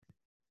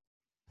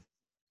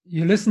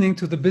You're listening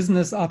to the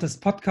Business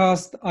Artist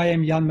Podcast. I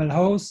am Jan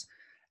Melhaus,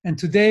 and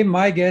today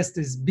my guest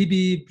is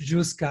Bibi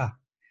Brzozka.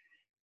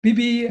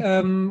 Bibi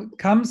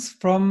comes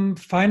from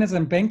finance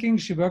and banking.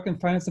 She worked in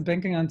finance and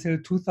banking until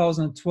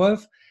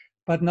 2012,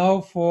 but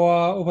now for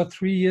over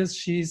 3 years,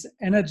 she's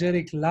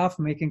energetic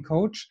love-making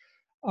coach.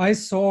 I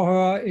saw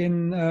her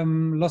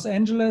in Los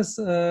Angeles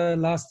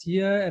last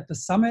year at the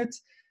summit,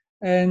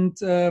 and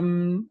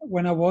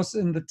when I was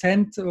in the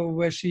tent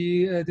where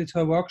she did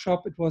her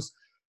workshop, it was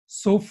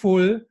so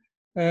full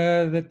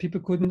that people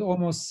couldn't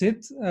almost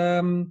sit.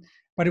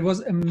 But it was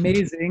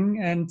amazing,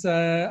 and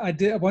I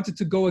wanted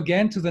to go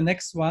again to the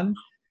next one.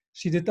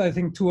 She did, I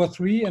think, two or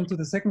three, and to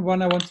the second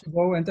one I wanted to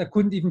go, and I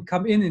couldn't even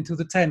come into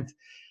the tent.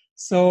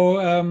 So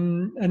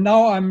and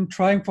now I'm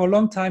trying for a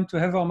long time to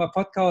have her on my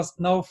podcast.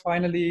 Now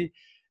finally,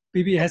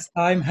 Bibi has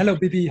time. Hello,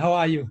 Bibi. How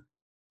are you?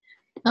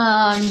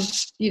 Um,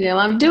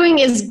 I'm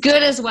doing as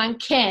good as one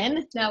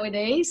can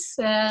nowadays.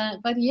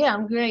 But yeah,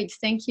 I'm great.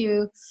 Thank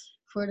you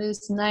for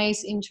this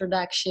nice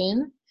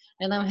introduction,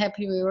 and I'm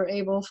happy we were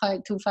able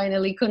to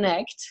finally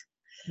connect.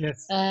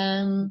 Yes.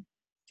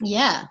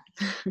 Yeah.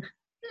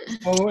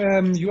 So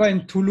you are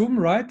in Tulum,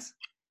 right?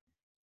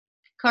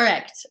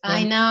 Correct.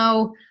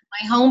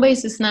 My home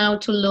base is now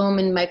Tulum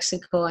in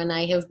Mexico, and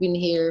I have been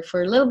here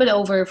for a little bit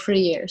over 3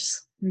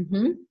 years.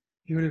 Mm-hmm.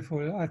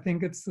 Beautiful. I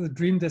think it's the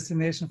dream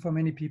destination for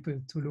many people,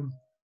 Tulum.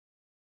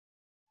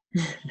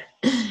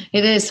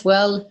 It is.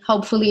 Well,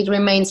 hopefully it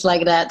remains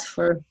like that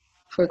for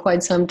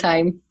quite some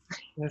time.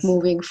 Yes.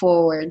 Moving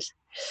forward.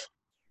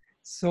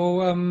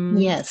 So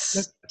yes,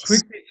 let's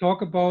quickly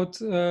talk about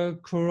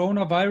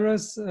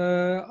coronavirus.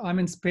 I'm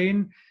in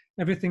Spain.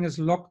 Everything is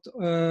locked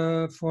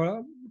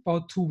for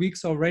about 2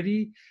 weeks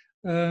already.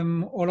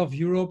 All of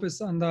Europe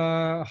is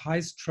under high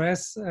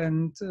stress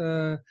and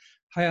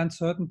high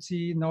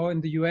uncertainty. Now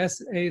in the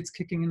US, it's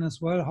kicking in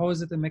as well. How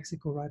is it in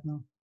Mexico right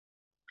now?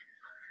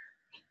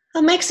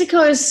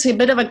 Mexico is a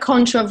bit of a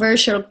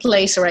controversial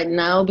place right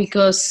now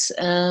because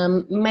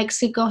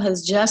Mexico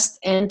has just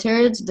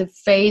entered the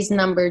phase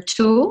number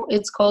 2.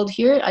 It's called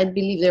here. I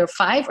believe there are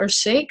 5 or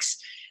 6.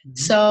 Mm-hmm.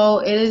 So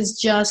it is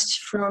just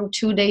from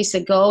 2 days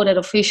ago that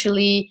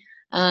officially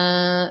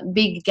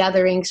big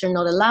gatherings are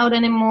not allowed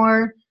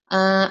anymore.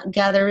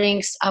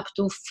 Gatherings up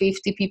to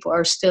 50 people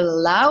are still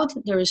allowed.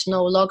 There is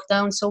no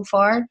lockdown so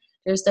far.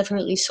 There's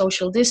definitely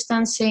social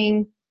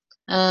distancing.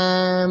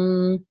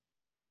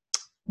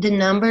 The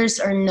numbers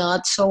are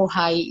not so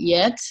high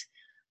yet.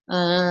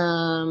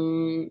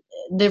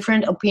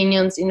 Different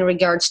opinions in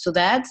regards to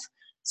that.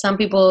 Some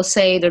people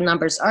say the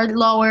numbers are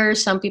lower.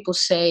 Some people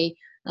say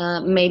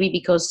maybe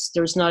because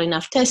there's not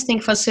enough testing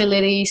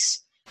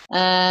facilities.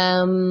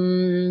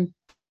 But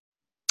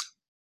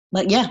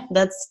yeah,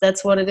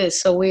 that's what it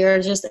is. So we are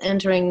just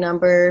entering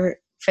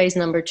phase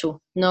number 2.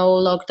 No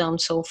lockdown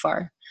so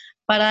far.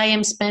 But I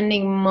am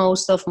spending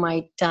most of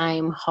my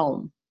time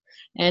home.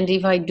 And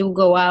if I do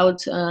go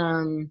out,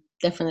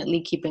 definitely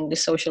keeping the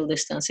social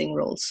distancing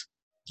rules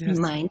in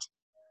mind.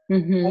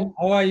 Mm-hmm.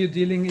 How are you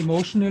dealing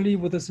emotionally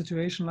with a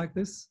situation like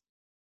this?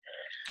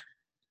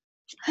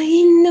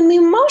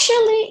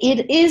 Emotionally,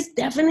 it is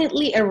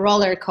definitely a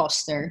roller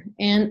coaster,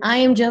 and I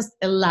am just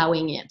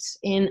allowing it.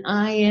 And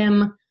I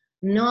am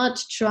not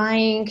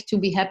trying to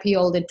be happy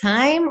all the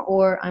time,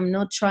 or I'm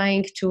not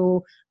trying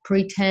to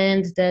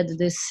pretend that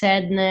the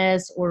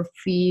sadness or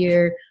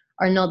fear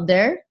are not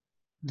there.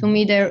 To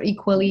me, they're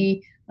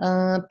equally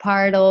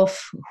part of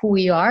who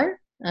we are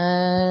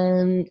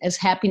as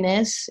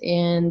happiness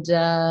and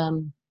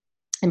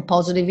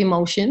positive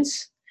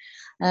emotions.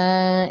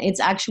 It's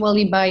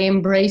actually by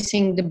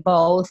embracing the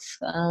both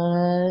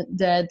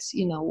that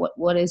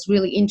what is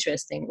really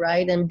interesting,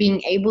 right? And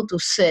being able to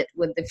sit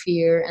with the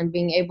fear and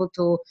being able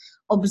to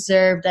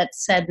observe that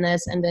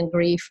sadness and then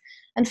grief.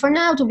 And for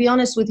now, to be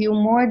honest with you,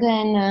 more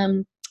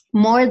than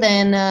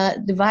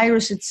the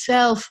virus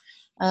itself.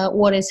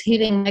 What is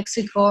hitting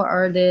Mexico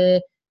are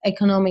the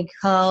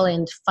economical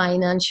and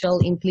financial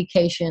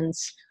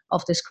implications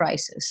of this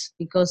crisis,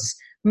 because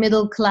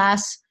middle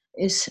class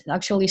is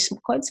actually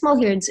quite small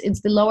here. It's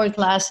the lower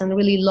class and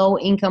really low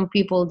income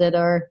people that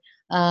are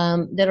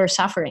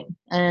suffering.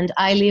 And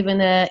I live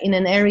in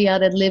an area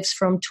that lives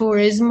from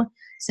tourism.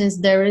 Since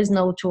there is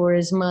no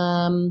tourism,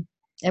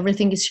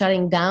 everything is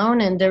shutting down,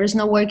 and there is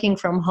no working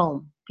from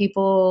home.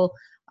 People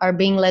are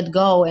being let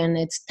go, and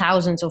it's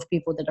thousands of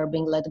people that are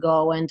being let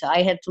go. And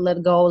I had to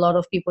let go a lot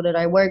of people that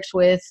I worked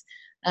with,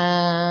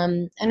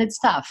 and it's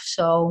tough.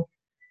 So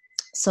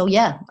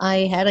yeah,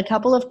 I had a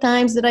couple of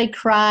times that I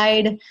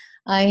cried.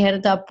 I had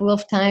a couple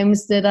of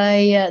times that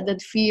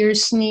that fear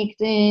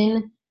sneaked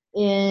in,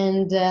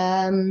 and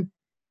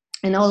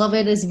all of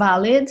it is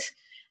valid.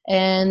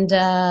 And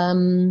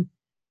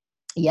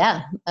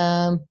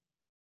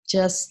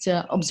just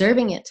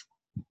observing it.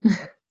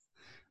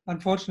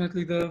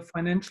 Unfortunately, the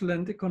financial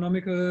and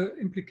economical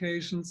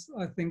implications,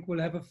 I think, will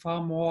have a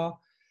far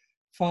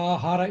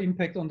harder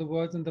impact on the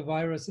world than the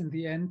virus in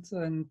the end.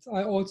 And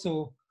I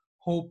also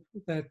hope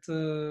that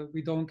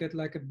we don't get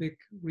like a big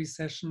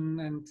recession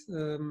and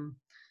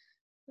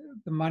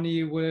the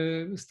money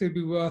will still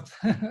be worth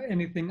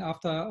anything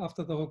after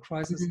the whole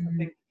crisis. I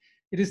think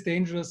it is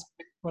dangerous,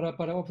 but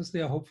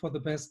obviously I hope for the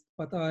best.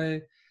 But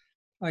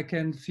I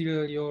can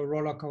feel your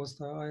roller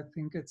coaster. I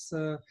think it's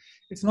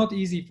not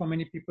easy for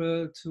many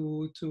people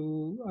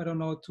to I don't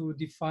know, to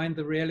define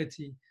the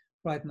reality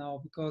right now,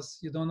 because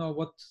you don't know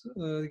what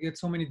you get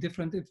so many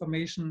different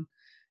information.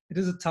 It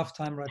is a tough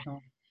time right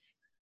now.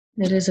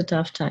 It is a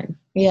tough time.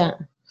 Yeah.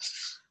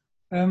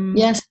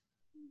 Yes.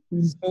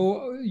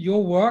 So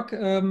your work,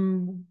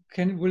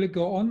 will it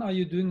go on? Are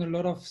you doing a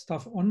lot of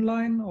stuff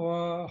online,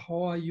 or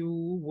how are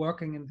you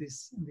working in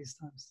these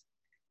times?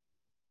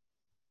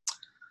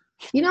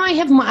 You know, I'm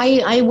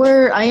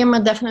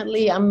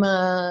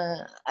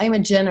a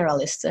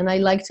generalist, and I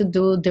like to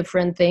do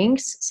different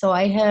things. So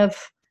I have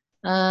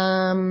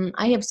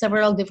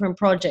several different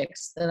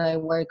projects that I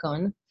work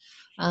on.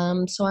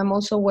 So I'm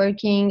also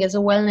working as a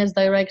wellness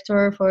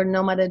director for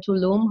Nomade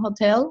Tulum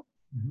Hotel.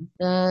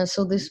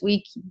 So this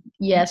week,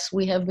 yes,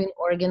 we have been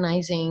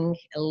organizing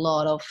a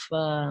lot of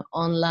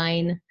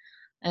online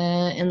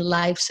and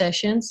live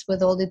sessions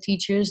with all the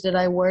teachers that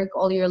I work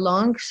all year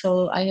long.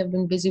 So I have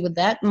been busy with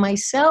that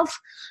myself.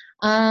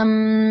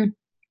 In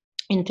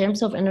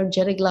terms of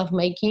energetic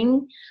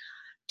lovemaking,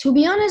 to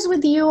be honest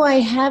with you, I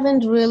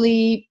haven't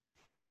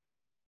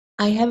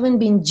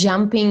been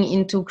jumping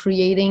into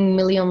creating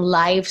million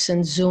lives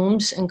and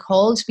Zooms and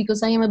calls,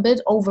 because I am a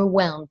bit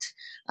overwhelmed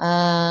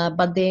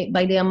by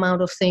the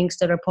amount of things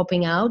that are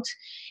popping out.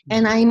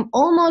 And I'm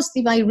almost,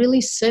 if I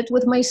really sit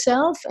with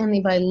myself and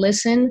if I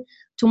listen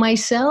to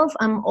myself,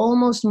 I'm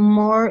almost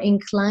more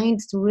inclined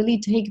to really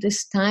take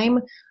this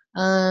time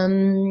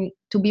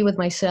to be with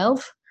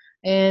myself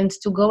and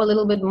to go a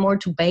little bit more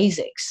to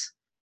basics,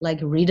 like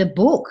read a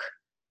book.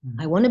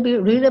 I want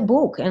to read a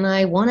book, and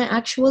I want to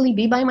actually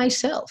be by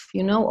myself.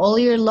 You know, all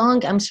year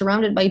long, I'm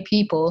surrounded by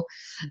people.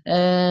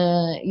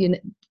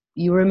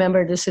 You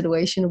remember the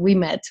situation we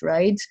met,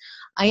 right?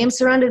 I am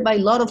surrounded by a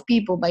lot of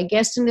people, by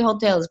guests in the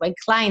hotels, by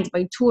clients,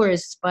 by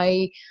tourists,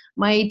 by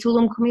my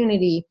Tulum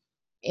community.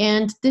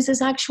 And this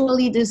is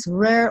actually this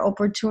rare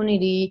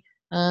opportunity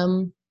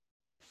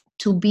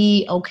to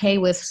be okay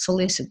with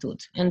solicitude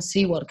and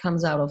see what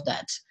comes out of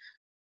that.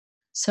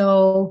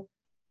 So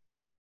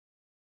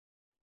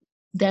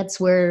that's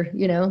where,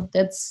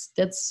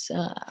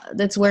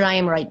 that's where I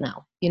am right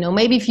now.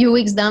 Maybe a few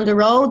weeks down the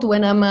road,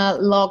 when I'm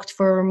locked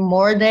for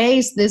more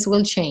days, this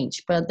will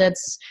change. But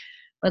that's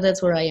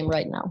where I am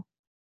right now.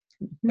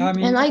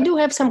 And I do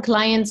have some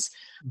clients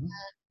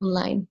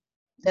online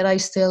that I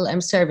still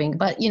am serving.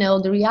 But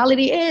the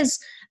reality is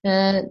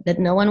that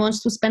no one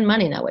wants to spend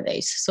money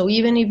nowadays. So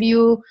even if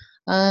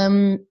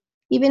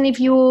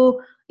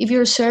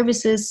your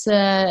services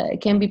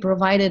can be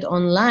provided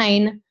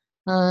online,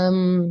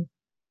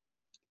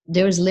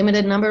 there's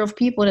limited number of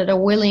people that are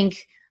willing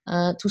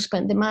to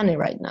spend the money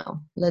right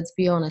now. Let's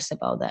be honest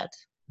about that.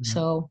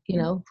 So,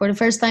 for the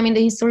first time in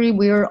the history,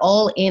 we're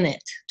all in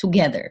it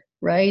together,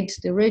 right?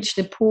 The rich,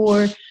 the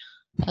poor,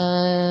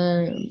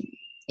 and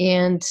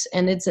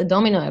it's a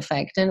domino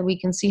effect. And we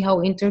can see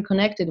how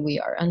interconnected we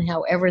are and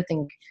how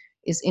everything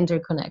is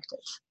interconnected.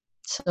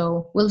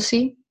 So we'll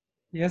see.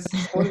 Yes.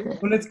 So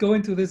let's go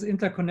into this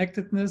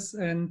interconnectedness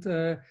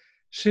and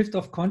shift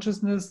of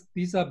consciousness.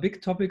 These are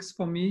big topics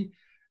for me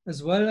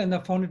as well, and I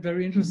found it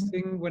very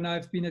interesting when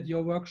I've been at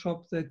your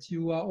workshop that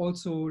you are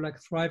also like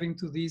thriving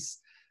to these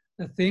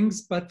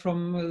things, but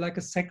from like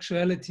a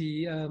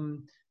sexuality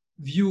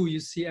view. You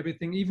see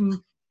everything.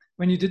 Even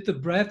when you did the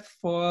breath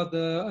for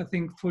the, I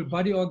think, full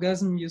body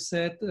orgasm, you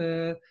said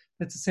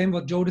that's the same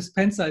what Joe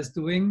Dispenza is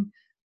doing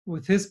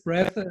with his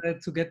breath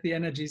to get the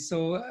energy.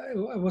 So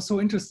it was so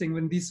interesting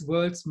when these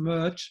worlds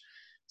merge.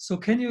 So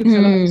can you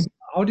tell us,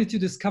 how did you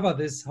discover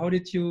this? How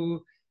did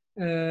you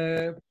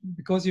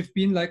because you've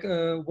been like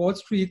a Wall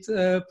Street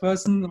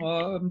person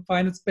or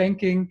finance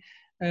banking,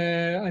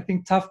 I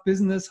think tough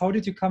business. How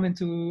did you come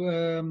into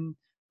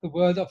the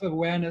world of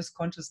awareness,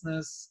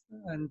 consciousness,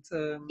 and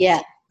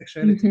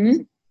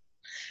sexuality?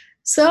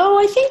 So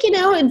I think,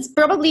 it's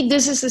probably,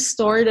 this is a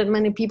story that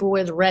many people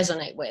would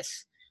resonate with.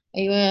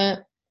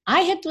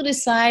 I had to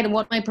decide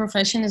what my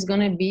profession is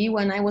going to be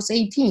when I was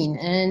 18.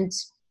 And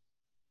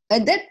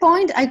at that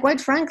point, I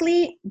quite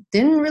frankly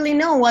didn't really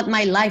know what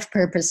my life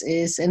purpose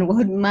is and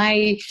what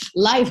my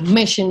life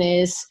mission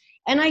is.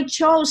 And I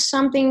chose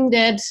something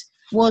that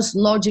was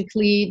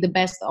logically the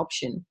best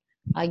option.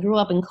 I grew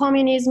up in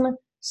communism,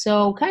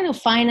 so kind of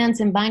finance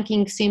and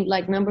banking seemed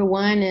like number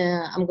one.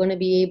 I'm going to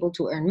be able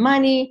to earn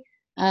money,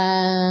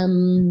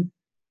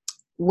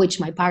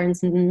 which my parents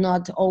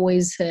not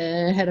always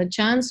had a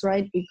chance,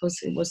 right? Because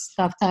it was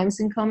tough times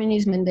in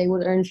communism and they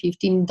would earn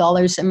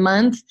 $15 a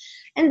month.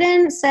 And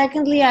then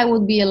secondly, I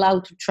would be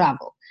allowed to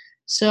travel.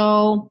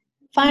 So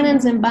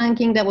finance and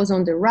banking that was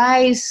on the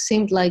rise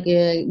seemed like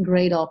a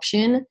great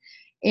option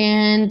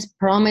and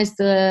promised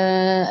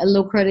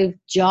lucrative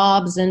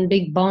jobs and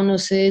big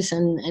bonuses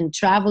and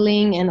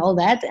traveling and all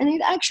that. And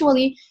it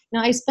actually,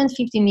 I spent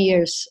 15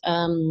 years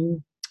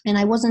and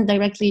I was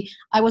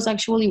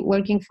actually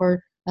working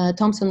for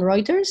Thomson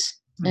Reuters.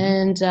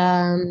 And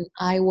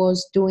I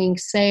was doing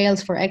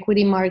sales for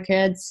equity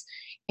markets.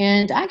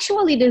 And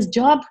actually, this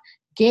job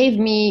gave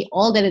me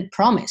all that it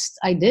promised.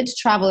 I did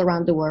travel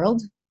around the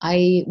world.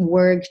 I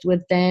worked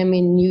with them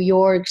in New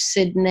York,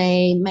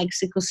 Sydney,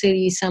 Mexico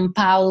City, Sao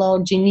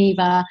Paulo,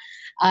 Geneva.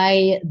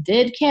 I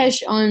did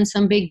cash on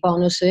some big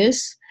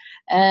bonuses.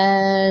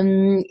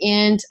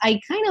 And I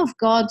kind of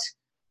got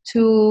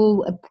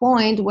to a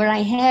point where I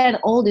had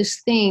all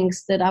these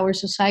things that our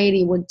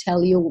society would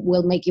tell you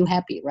will make you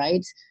happy,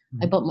 right?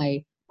 I bought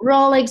my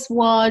Rolex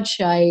watch.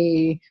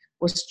 I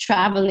was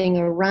traveling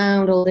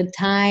around all the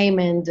time,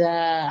 and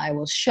I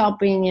was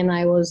shopping, and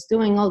I was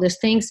doing all these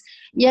things.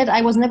 Yet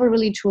I was never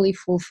really truly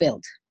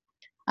fulfilled.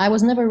 I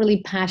was never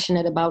really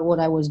passionate about what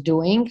I was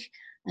doing.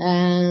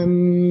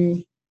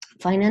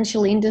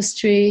 Financial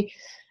industry,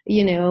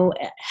 you know,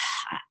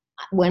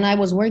 when I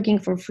was working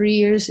for 3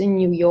 years in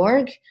New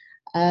York,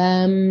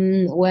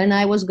 when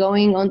I was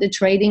going on the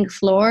trading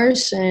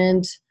floors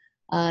and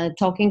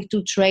talking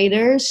to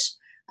traders,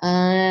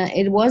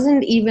 it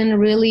wasn't even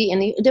really,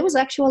 and there was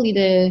actually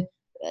the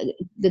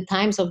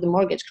times of the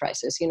mortgage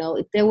crisis. You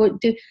know, there were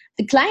the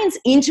client's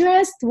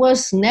interest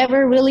was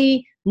never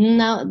really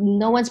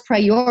no one's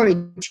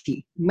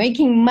priority.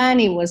 Making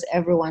money was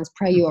everyone's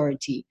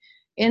priority,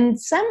 and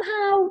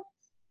somehow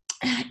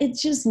it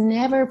just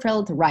never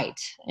felt right,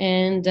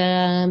 and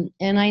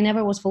I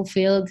never was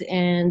fulfilled.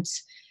 And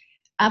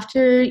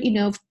after, you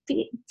know,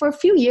 for a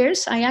few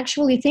years, I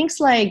actually, things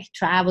like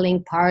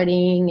traveling,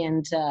 partying,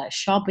 and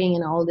shopping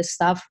and all this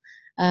stuff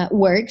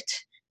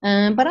worked.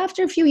 But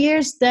after a few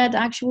years, that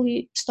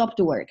actually stopped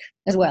to work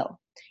as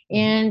well.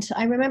 And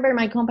I remember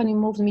my company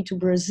moved me to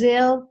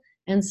Brazil,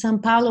 and Sao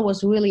Paulo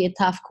was really a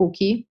tough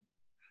cookie.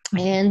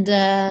 And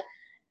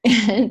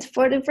and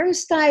for the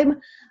first time,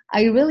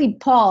 I really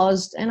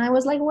paused, and I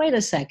was like, wait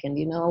a second,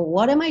 you know,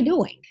 what am I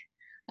doing?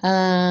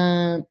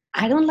 I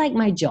don't like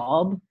my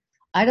job.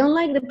 I don't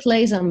like the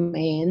place I'm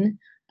in.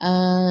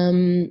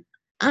 I'm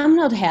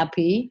not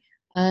happy.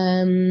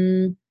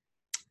 The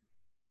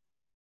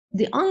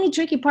only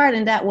tricky part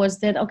in that was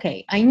that,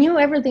 okay, I knew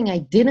everything I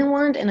didn't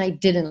want and I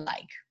didn't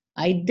like.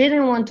 I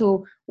didn't want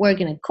to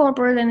work in a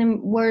corporate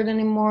world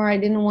anymore. I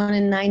didn't want a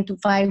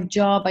 9-to-5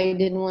 job. I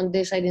didn't want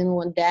this. I didn't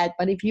want that.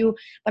 But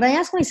I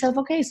asked myself,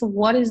 okay, so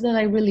what is that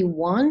I really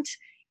want?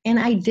 And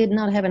I did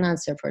not have an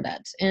answer for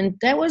that. And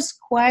that was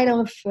quite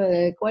a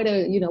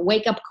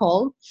wake up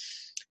call.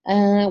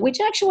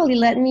 Which actually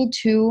led me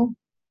to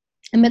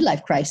a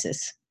midlife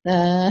crisis,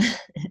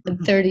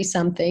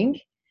 30-something.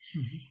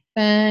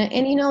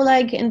 And, you know,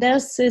 like, and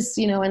that's this,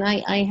 you know, and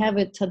I have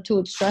it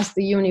tattooed, trust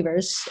the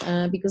universe,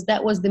 because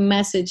that was the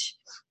message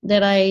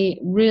that I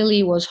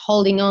really was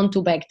holding on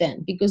to back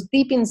then. Because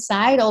deep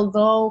inside,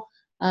 although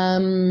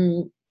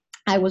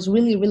I was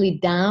really, really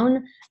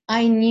down,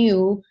 I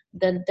knew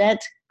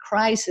that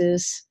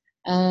crisis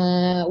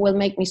will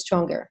make me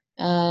stronger.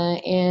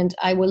 And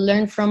I will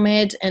learn from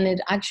it, and it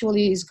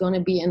actually is going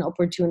to be an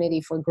opportunity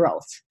for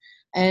growth.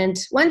 And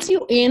once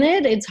you're in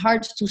it, it's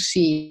hard to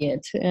see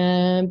it.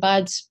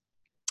 But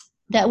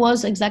that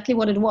was exactly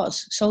what it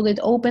was. So it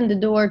opened the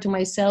door to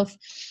my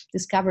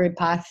self-discovery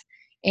path.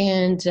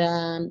 And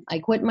I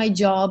quit my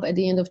job at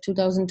the end of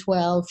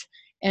 2012,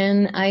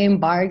 and I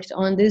embarked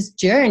on this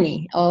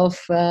journey of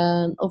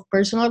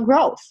personal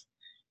growth.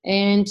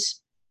 And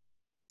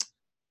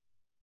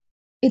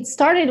it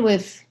started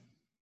with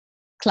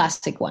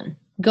classic one,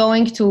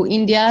 going to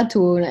India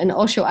to an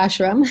Osho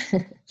ashram.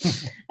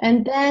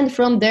 And then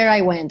from there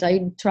I went. I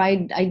did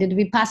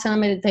Vipassana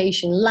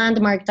meditation,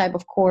 landmark type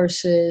of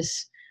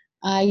courses.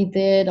 I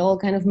did all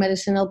kind of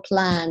medicinal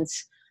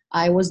plants.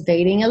 I was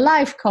dating a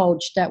life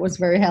coach. That was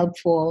very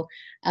helpful.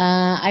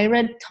 I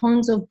read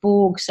tons of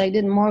books. I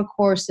did more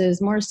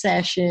courses, more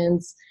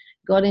sessions,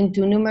 got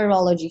into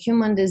numerology,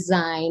 human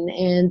design.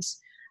 And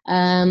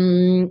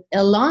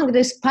along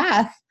this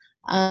path,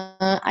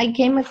 I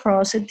came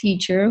across a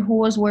teacher who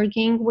was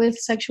working with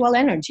sexual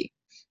energy.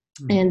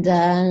 And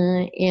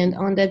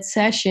on that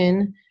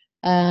session,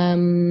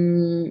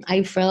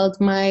 I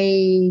felt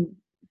my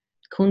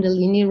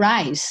Kundalini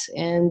rise.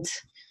 And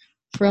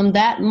from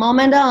that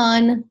moment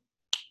on,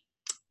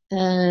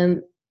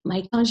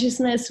 my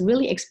consciousness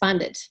really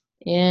expanded.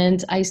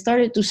 And I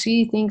started to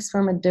see things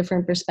from a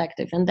different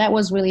perspective. And that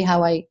was really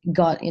how I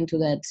got into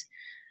that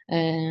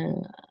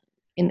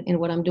in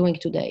what I'm doing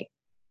today.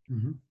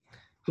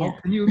 How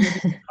can you maybe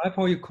describe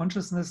how your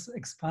consciousness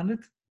expanded?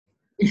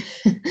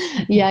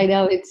 Yeah, I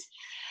know. It's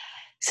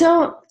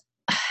so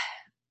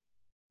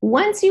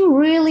once you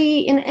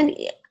really, and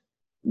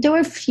there were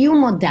a few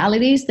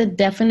modalities that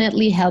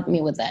definitely helped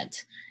me with that.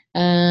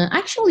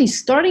 Actually,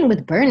 starting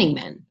with Burning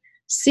Man,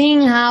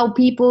 seeing how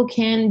people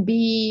can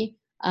be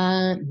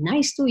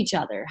nice to each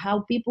other, how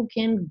people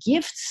can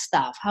gift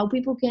stuff, how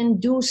people can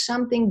do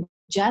something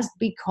just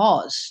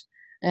because.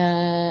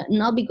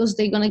 Not because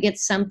they're going to get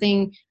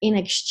something in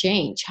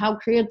exchange, how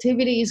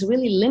creativity is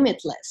really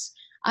limitless.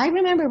 I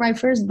remember my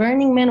first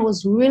Burning Man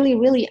was really,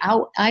 really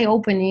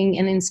eye-opening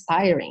and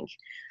inspiring.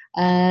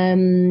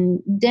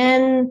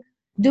 Then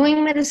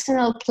doing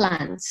medicinal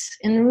plants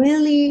and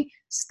really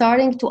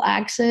starting to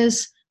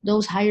access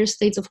those higher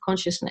states of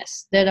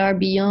consciousness that are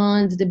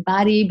beyond the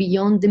body,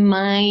 beyond the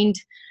mind,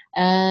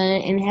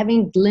 and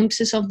having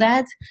glimpses of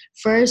that,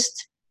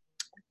 first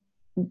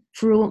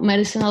through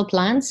medicinal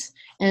plants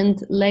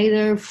and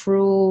later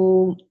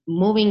through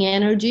moving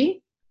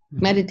energy,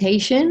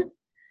 meditation.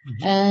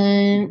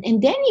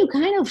 And then you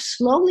kind of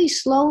slowly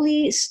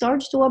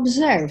start to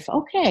observe,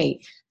 okay,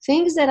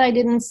 things that I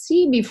didn't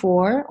see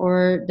before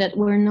or that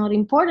were not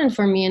important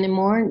for me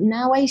anymore,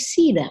 now I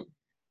see them.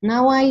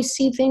 Now I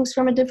see things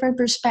from a different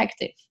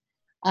perspective.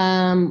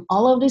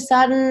 All of a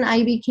sudden,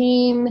 I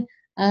became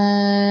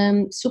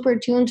super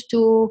tuned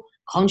to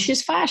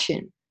conscious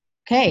fashion.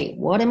 Okay,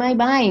 what am I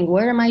buying?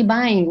 Where am I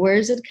buying? Where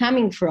is it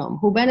coming from?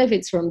 Who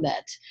benefits from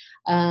that?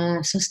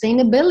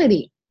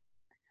 Sustainability.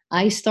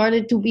 I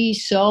started to be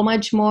so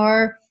much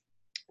more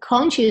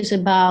conscious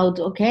about,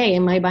 okay,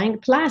 am I buying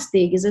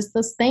plastic? Is it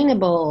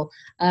sustainable?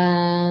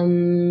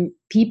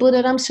 People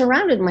that I'm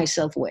surrounded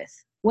myself with.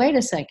 Wait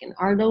a second.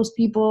 Are those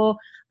people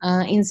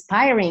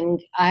inspiring?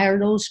 Are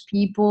those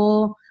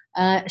people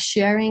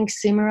sharing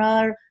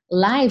similar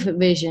life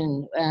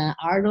vision?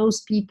 Are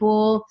those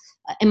people,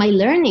 am I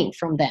learning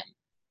from them?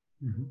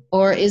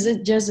 Or is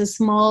it just a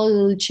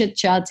small chit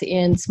chat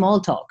and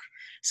small talk?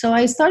 So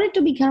I started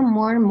to become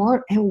more and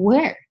more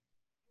aware,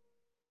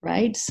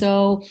 right?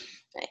 So,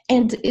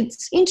 and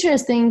it's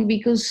interesting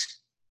because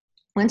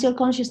once your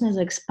consciousness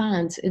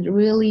expands, it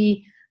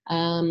really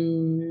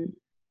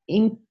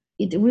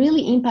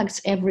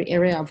impacts every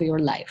area of your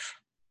life.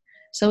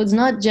 So it's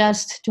not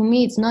just, to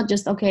me, it's not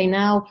just, okay,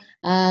 now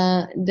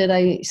that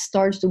I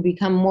start to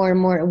become more and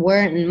more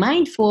aware and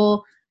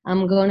mindful,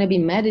 I'm going to be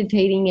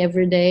meditating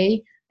every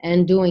day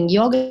and doing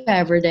yoga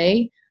every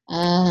day.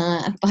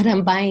 But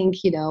I'm buying,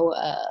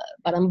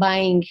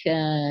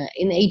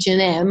 in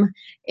H&M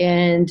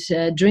and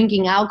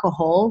drinking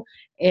alcohol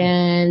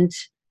and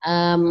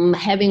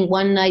having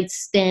one night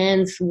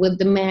stands with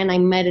the man I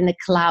met in a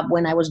club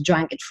when I was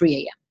drunk at 3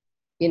 a.m.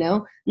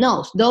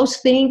 No, those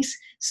things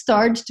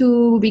start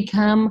to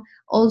become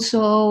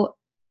also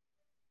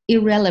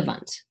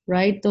irrelevant,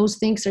 right? Those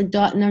things are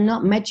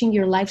not matching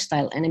your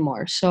lifestyle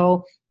anymore.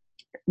 So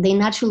they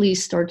naturally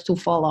start to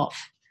fall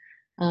off.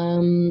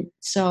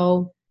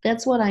 So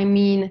that's what I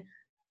mean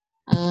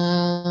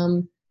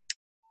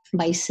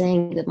by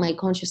saying that my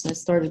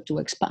consciousness started to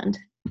expand.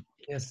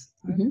 Yes,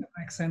 that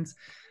makes sense.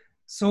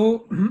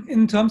 So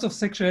in terms of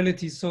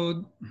sexuality,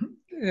 so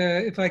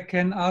if I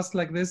can ask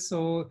like this,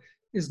 so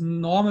is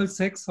normal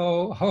sex,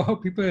 how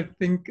people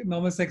think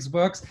normal sex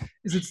works,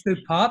 is it still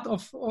part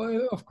of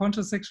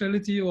conscious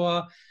sexuality,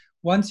 or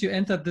once you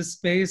enter this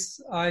space,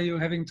 are you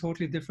having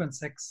totally different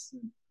sex?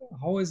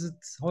 How is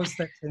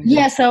that changing?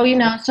 Yeah, so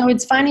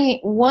it's funny,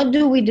 what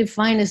do we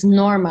define as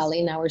normal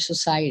in our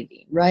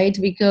society, right?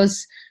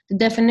 Because the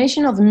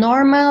definition of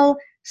normal,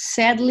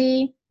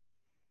 sadly,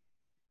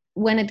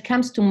 when it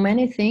comes to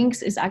many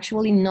things, is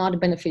actually not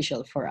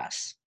beneficial for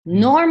us.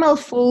 Normal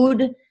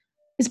food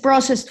is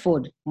processed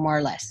food, more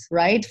or less,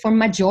 right? For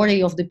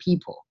majority of the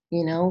people,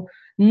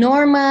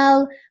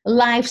 normal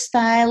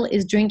lifestyle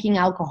is drinking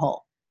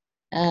alcohol.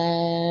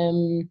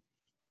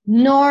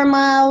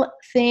 Normal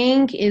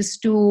thing is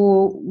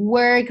to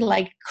work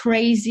like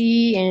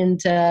crazy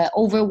and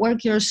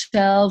overwork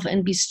yourself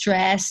and be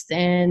stressed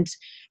and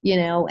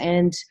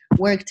and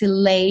work till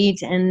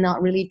late and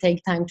not really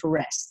take time to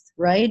rest,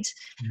 right?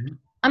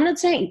 I'm not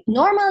saying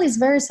normal is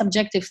very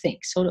subjective thing.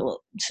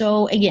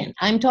 So again,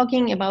 I'm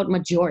talking about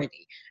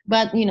majority.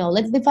 But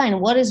let's define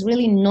what is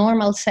really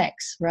normal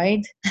sex,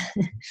 right?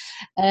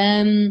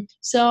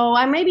 So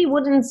I maybe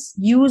wouldn't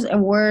use a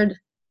word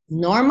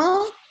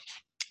normal.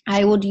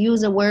 I would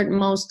use a word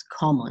most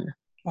common.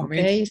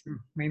 Okay.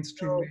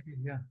 Mainstream maybe,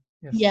 yeah.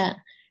 Yes. Yeah.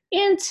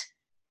 And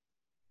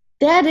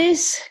that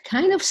is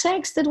kind of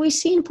sex that we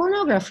see in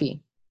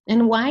pornography.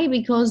 And why?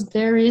 Because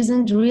there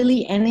isn't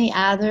really any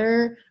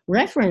other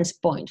reference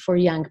point for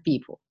young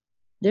people.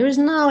 There is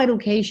no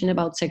education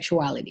about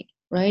sexuality,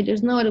 right?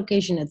 There's no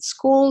education at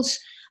schools.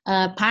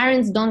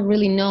 Parents don't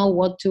really know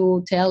what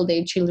to tell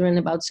their children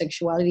about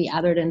sexuality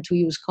other than to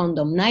use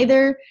condom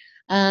neither.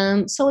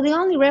 So the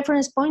only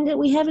reference point that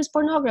we have is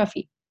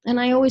pornography. And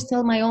I always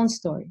tell my own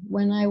story.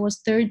 When I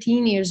was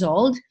 13 years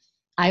old,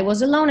 I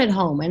was alone at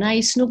home and I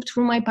snooped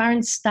through my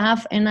parents'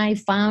 stuff and I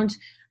found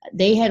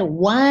they had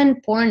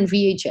one porn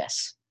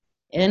VHS.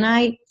 And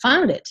I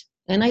found it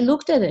and I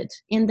looked at it.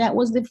 And that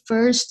was the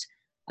first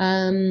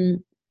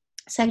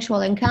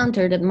sexual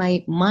encounter that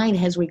my mind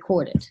has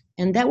recorded.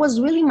 And that was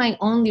really my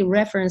only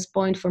reference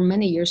point for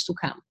many years to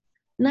come.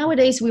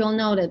 Nowadays, we all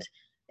know that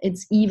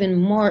it's even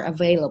more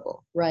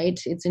available, right?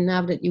 It's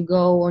enough that you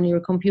go on your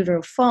computer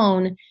or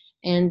phone,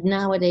 and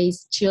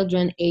nowadays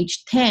children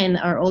age 10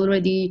 are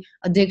already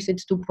addicted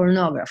to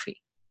pornography,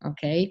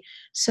 okay?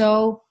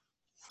 So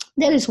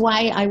that is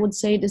why I would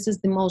say this is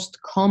the most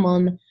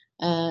common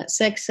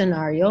sex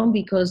scenario,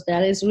 because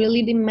that is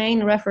really the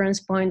main reference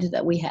point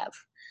that we have.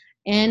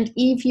 And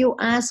if you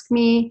ask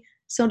me,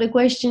 so the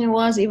question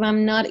was if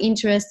I'm not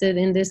interested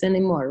in this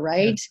anymore,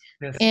 right?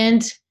 Yes.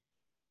 And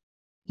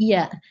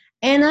yeah,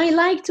 And I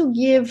like to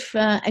give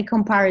a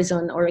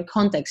comparison or a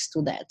context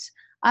to that.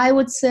 I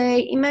would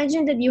say,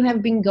 imagine that you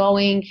have been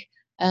going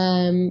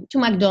to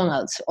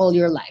McDonald's all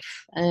your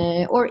life,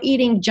 or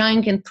eating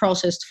junk and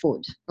processed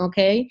food,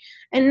 okay?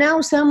 And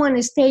now someone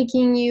is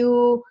taking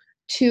you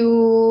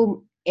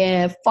to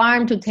a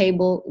farm to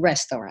table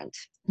restaurant,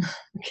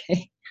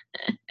 okay?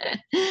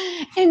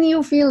 And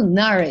you feel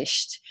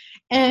nourished,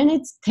 and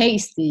it's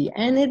tasty,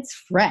 and it's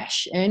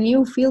fresh, and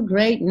you feel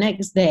great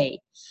next day.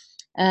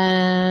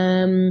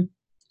 And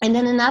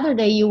then another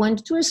day you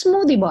went to a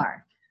smoothie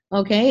bar,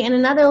 okay? And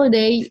another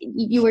day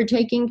you were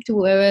taking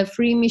to a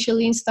free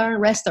Michelin star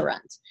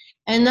restaurant.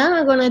 And now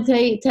I'm going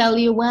to tell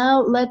you,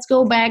 well, let's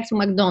go back to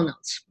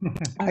McDonald's.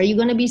 Are you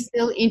going to be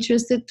still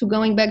interested to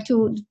going back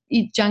to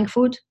eat junk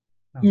food?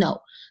 No.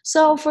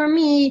 So for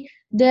me,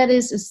 that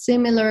is a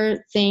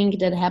similar thing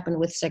that happened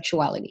with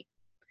sexuality.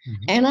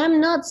 Mm-hmm. And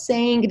I'm not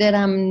saying that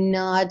I'm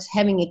not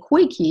having a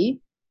quickie.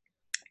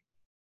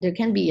 There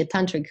can be a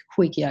tantric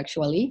quickie,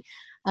 actually.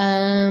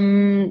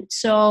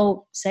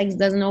 So sex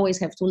doesn't always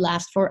have to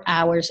last for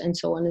hours and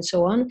so on and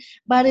so on.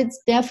 But it's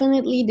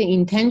definitely the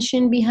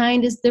intention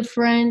behind is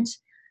different.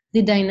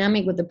 The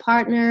dynamic with the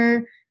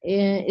partner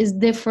is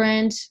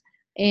different.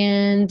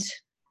 And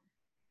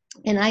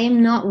I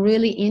am not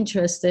really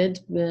interested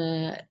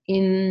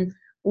in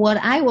what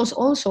I was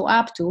also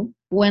up to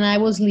when I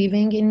was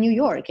living in New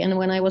York and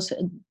when I was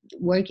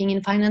working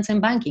in finance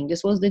and banking.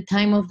 This was the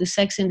time of the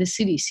Sex in the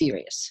City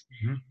series.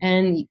 Mm-hmm.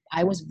 And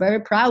I was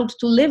very proud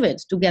to live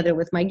it together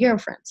with my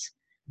girlfriends.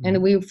 Mm-hmm.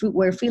 And we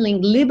were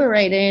feeling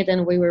liberated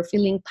and we were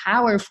feeling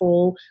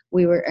powerful.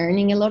 We were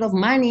earning a lot of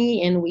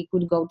money and we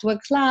could go to a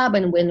club.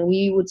 And when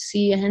we would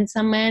see a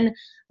handsome man,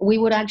 we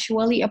would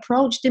actually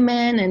approach the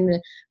man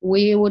and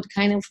we would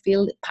kind of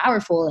feel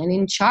powerful and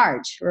in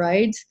charge,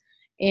 right?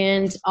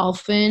 And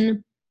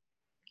often,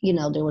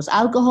 there was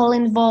alcohol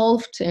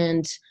involved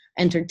and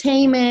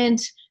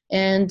entertainment,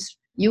 and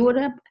you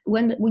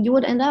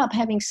would end up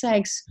having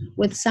sex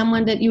with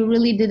someone that you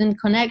really didn't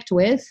connect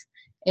with,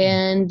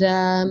 and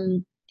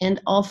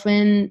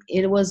often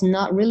it was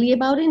not really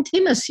about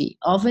intimacy.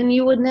 Often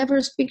you would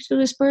never speak to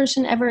this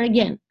person ever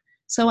again.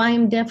 So I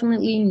am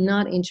definitely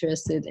not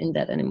interested in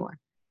that anymore.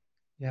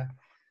 Yeah.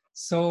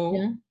 So,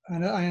 yeah.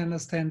 And I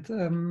understand.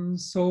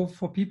 So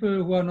for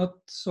people who are not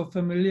so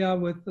familiar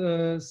with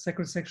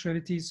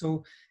sexuality,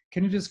 so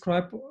can you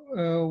describe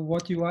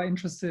what you are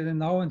interested in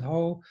now and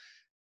how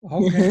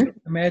can you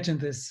imagine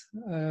this?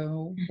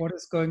 What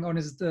is going on?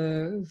 Is it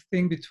a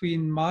thing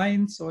between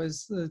minds, or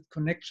is it a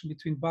connection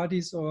between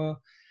bodies, or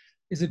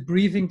is it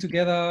breathing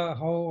together?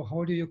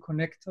 How do you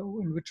connect?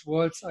 In which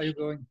worlds are you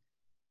going?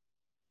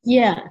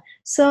 Yeah.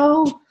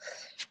 So.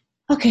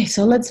 Okay,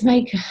 so let's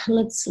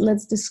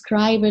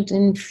describe it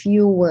in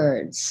few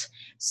words.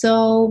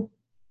 So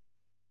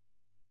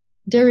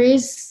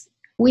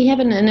we have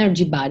an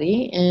energy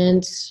body,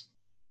 and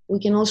we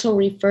can also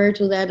refer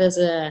to that as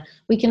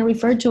we can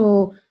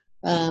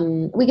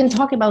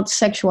talk about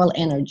sexual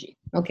energy.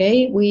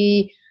 Okay,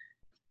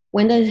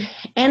 when the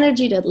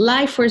energy, that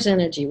life force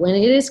energy, when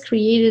it is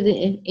created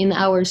in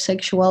our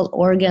sexual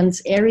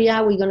organs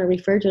area, we're going to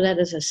refer to that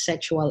as a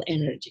sexual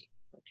energy.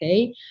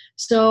 Okay,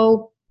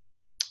 so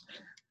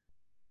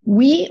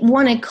we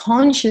want to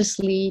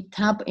consciously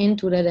tap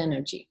into that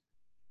energy.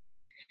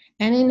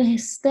 And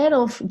instead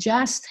of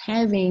just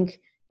having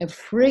a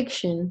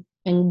friction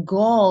and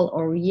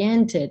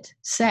goal-oriented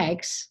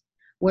sex,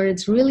 where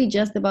it's really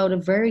just about a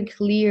very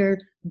clear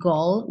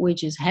goal,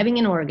 which is having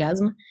an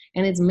orgasm,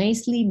 and it's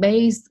mainly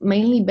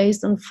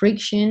based on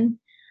friction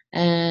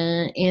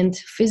and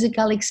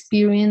physical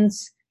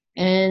experience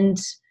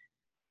and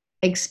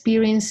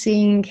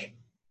experiencing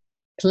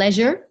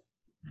pleasure,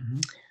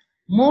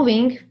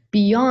 moving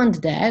beyond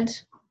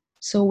that,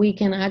 so we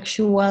can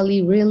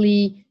actually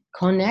really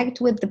connect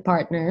with the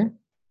partner,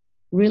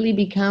 really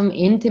become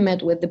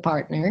intimate with the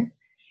partner,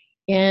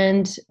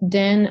 and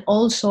then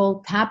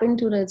also tap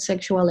into that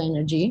sexual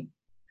energy,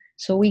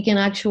 so we can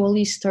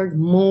actually start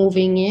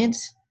moving it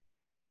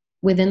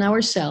within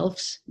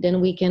ourselves. Then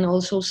we can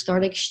also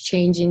start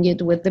exchanging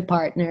it with the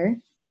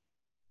partner,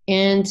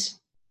 and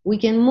we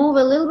can move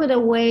a little bit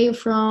away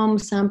from,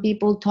 some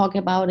people talk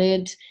about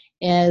it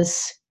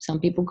as, some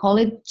people call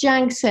it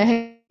junk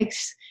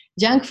sex,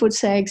 junk food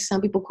sex. Some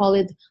people call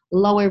it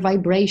lower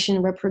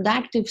vibration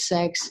reproductive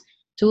sex,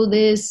 to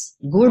this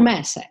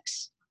gourmet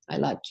sex. I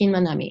like Kim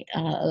Manami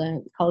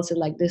calls it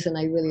like this, and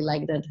I really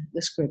like that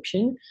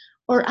description.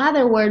 Or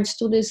other words,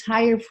 to this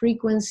higher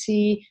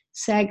frequency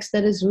sex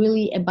that is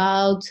really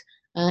about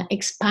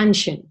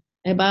expansion,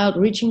 about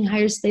reaching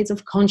higher states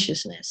of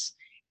consciousness,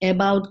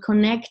 about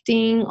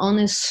connecting on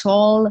a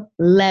soul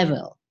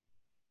level.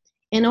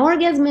 An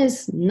orgasm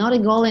is not a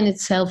goal in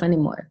itself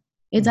anymore.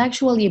 It's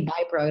actually a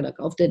byproduct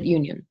of that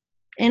union.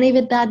 And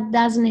if that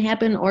doesn't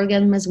happen,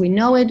 orgasm as we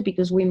know it,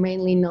 because we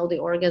mainly know the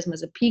orgasm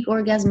as a peak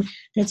orgasm,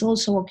 that's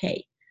also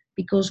okay,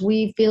 because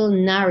we feel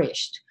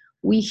nourished,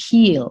 we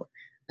heal,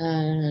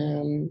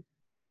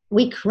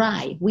 we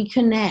cry, we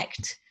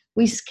connect,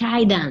 we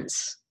sky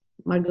dance.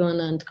 Margot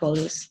and call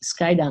this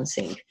sky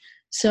dancing.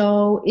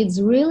 So it's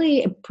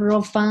really a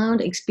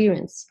profound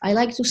experience. I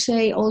like to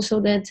say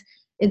also that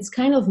it's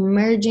kind of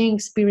merging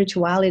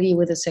spirituality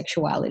with the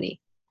sexuality.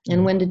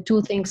 And when the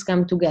two things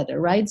come together,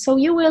 right? So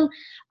you will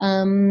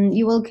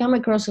come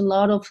across a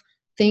lot of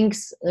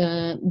things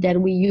that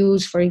we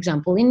use, for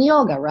example, in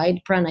yoga,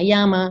 right?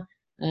 Pranayama,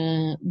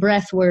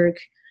 breath work,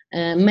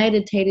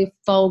 meditative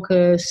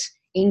focus,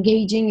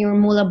 engaging your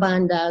mula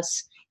bandhas,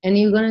 and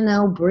you're gonna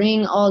now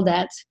bring all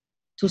that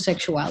to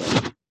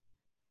sexuality.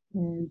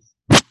 And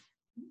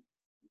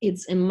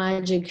it's a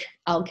magic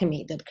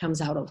alchemy that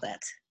comes out of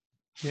that.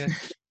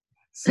 Yes.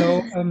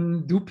 So,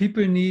 do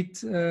people need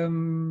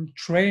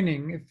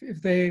training?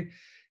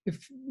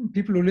 If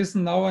people who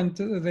listen now and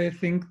they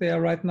think they are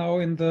right now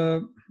in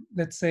the,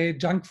 let's say,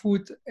 junk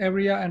food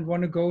area and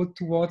want to go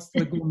towards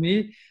the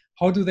gourmet,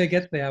 how do they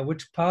get there?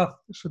 Which path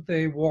should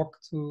they walk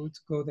to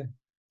go there?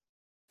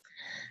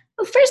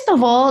 Well, first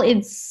of all,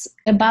 it's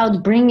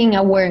about bringing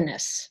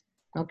awareness.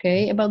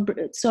 Okay,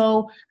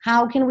 so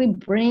how can we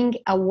bring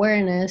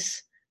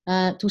awareness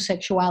to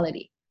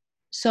sexuality?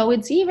 So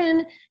it's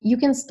even, you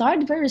can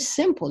start very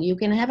simple. You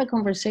can have a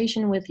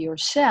conversation with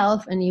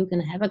yourself and you can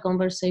have a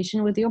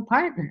conversation with your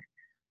partner.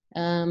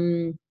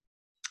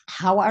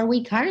 How are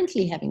we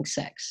currently having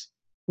sex?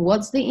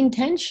 What's the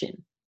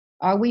intention?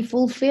 Are we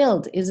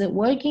fulfilled? Is it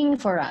working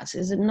for us?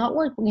 Is it not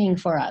working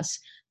for us?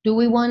 Do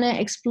we want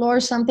to explore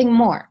something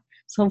more?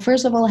 So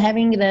first of all,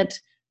 having that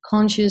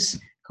conscious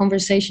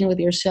conversation with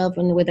yourself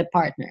and with a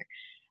partner.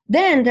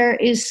 Then there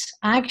is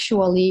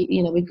actually,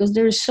 because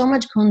there is so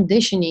much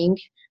conditioning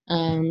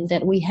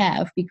that we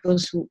have,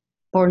 because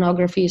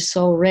pornography is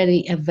so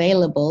readily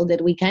available,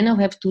 that we kind of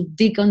have to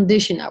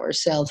decondition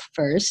ourselves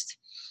first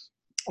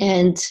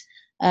and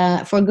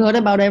forget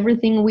about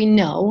everything we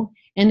know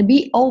and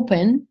be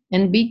open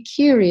and be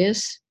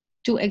curious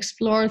to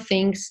explore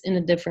things in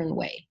a different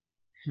way.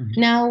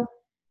 Mm-hmm. Now,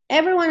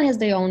 everyone has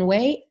their own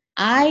way.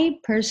 I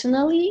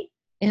personally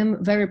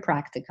am very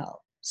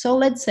practical. So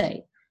let's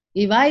say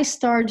if I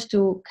start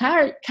to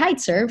kite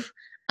surf,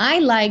 I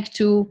like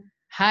to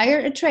hire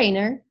a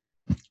trainer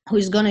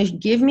who's going to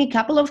give me a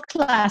couple of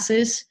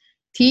classes,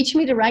 teach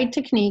me the right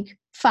technique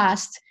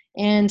fast,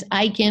 and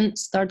I can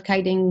start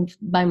kiting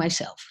by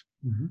myself.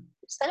 Mm-hmm.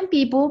 Some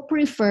people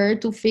prefer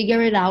to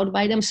figure it out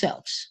by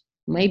themselves.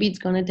 Maybe it's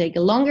going to take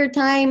a longer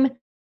time.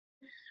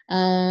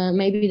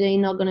 Maybe they're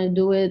not going to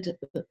do it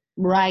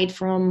right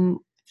from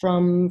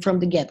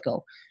the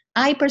get-go.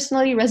 I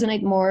personally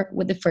resonate more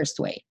with the first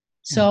way.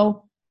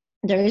 So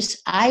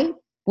I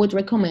would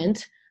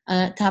recommend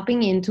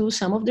tapping into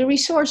some of the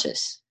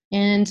resources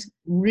and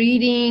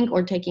reading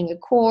or taking a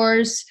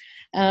course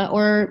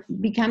or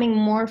becoming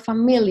more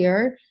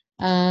familiar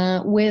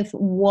with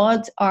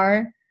what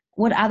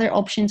other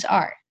options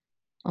are.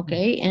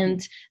 Okay,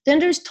 and then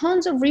there's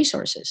tons of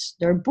resources.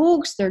 There are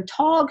books, there are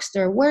talks,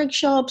 there are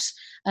workshops,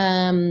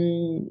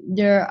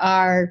 there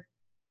are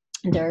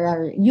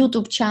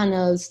YouTube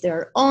channels, there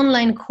are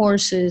online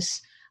courses,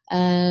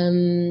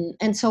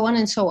 and so on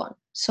and so on.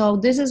 So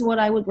this is what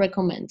I would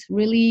recommend.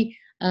 Really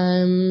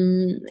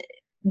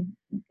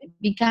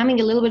becoming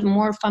a little bit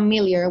more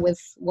familiar with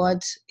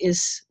what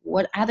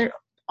other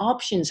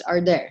options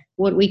are there,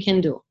 what we can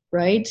do,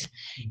 right?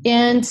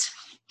 And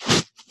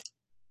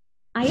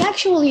I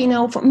actually,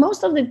 for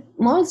most of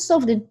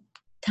the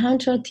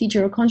Tantra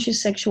teacher or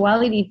conscious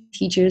sexuality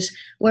teachers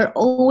were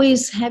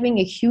always having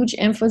a huge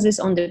emphasis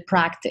on the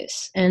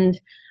practice.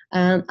 And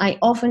I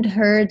often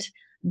heard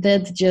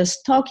that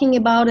just talking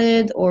about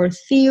it or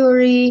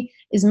theory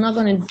is not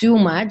going to do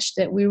much,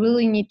 that we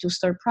really need to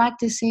start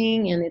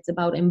practicing, and it's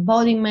about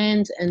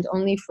embodiment, and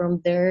only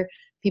from there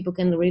people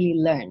can really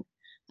learn.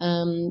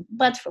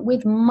 But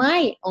with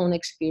my own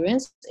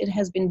experience, it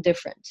has been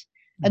different.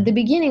 At the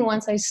beginning,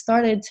 once I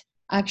started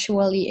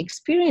actually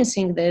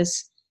experiencing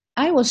this,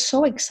 I was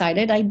so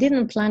excited. I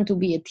didn't plan to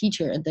be a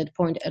teacher at that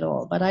point at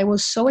all, but I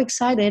was so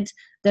excited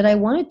that I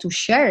wanted to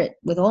share it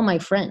with all my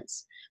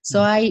friends.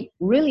 So I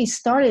really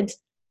started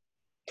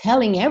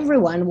telling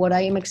everyone what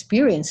I am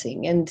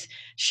experiencing and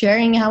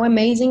sharing how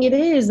amazing it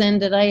is, and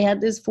that I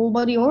had this full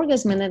body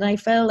orgasm and that I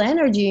felt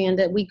energy and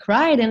that we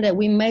cried and that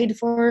we made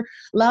for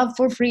love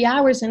for 3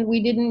 hours and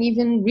we didn't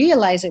even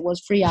realize it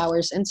was 3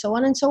 hours, and so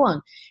on and so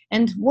on.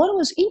 And what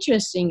was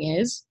interesting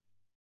is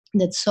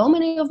that so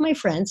many of my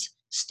friends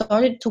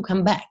started to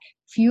come back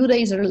a few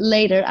days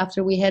later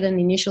after we had an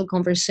initial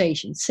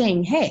conversation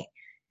saying, hey,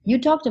 you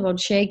talked about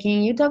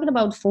shaking, you talked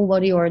about full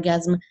body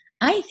orgasm.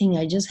 I think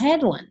I just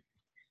had one.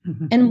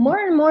 And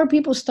more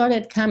people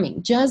started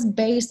coming just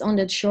based on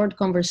that short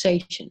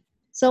conversation.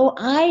 So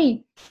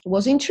I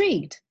was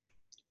intrigued.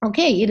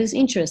 Okay, it is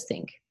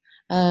interesting.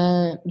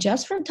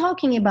 Just from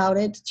talking about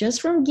it,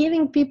 just from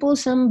giving people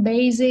some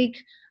basic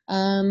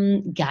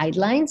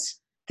guidelines,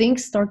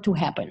 things start to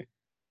happen.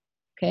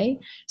 Okay,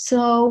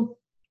 so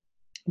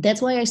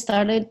that's why I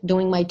started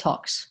doing my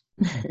talks.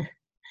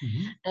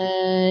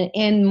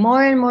 And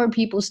more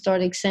people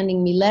started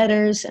sending me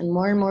letters, and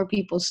more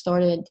people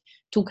started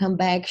to come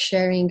back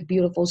sharing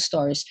beautiful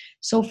stories.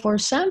 So for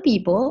some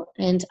people,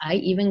 and I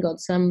even got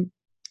some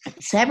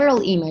several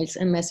emails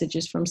and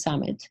messages from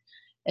Summit,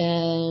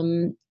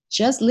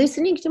 just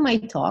listening to my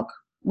talk,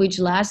 which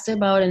lasts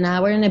about an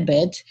hour and a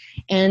bit,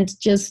 and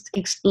just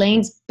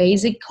explains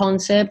basic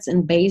concepts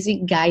and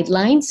basic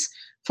guidelines.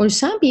 For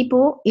some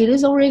people, it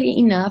is already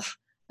enough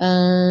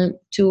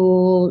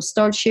to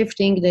start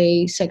shifting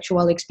their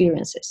sexual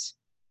experiences.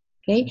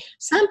 Okay,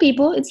 some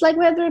people, it's like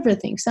with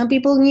everything. Some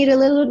people need a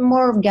little bit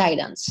more of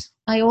guidance.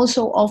 I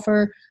also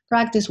offer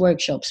practice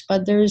workshops,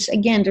 but there's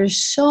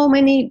so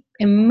many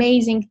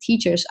amazing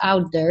teachers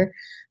out there.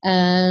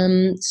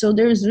 So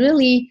there's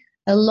really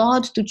a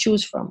lot to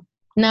choose from.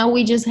 Now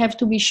we just have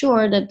to be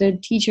sure that the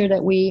teacher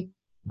that we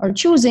are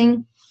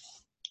choosing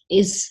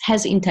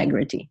has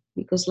integrity,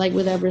 because like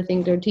with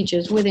everything, there are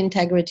teachers with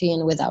integrity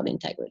and without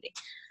integrity.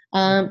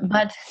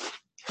 But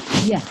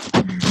yeah.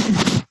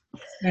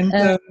 And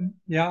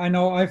I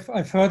know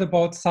I've heard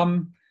about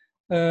some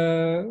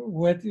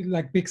with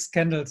like big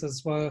scandals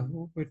as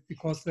well,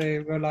 because they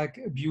were like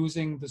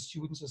abusing the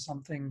students or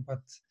something.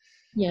 But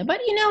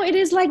it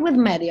is like with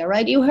media,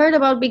 right? You heard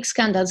about big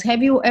scandals.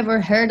 Have you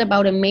ever heard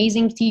about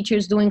amazing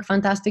teachers doing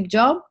fantastic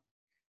job?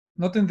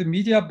 Not in the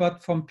media,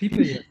 but from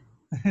people. Yeah.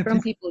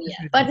 From people,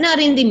 yeah, but not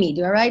in the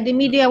media, right? The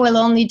media will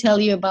only tell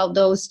you about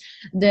those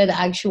that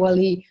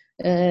actually,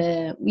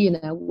 we're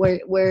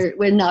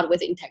not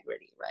with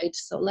integrity, right?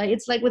 So like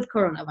it's like with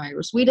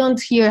coronavirus, we don't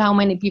hear how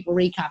many people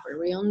recover.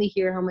 We only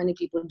hear how many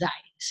people die.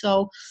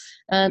 So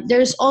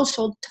there's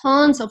also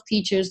tons of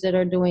teachers that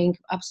are doing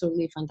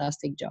absolutely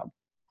fantastic job.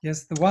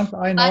 Yes, the ones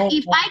I know. But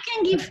if I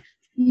can give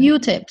you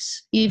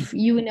tips, if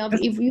you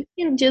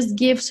can just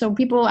give, so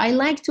people, I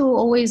like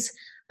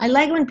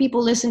when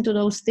people listen to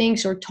those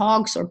things or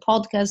talks or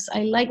podcasts.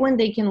 I like when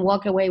they can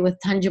walk away with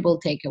tangible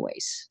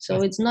takeaways.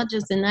 So it's not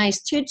just a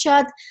nice chit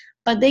chat,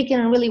 but they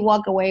can really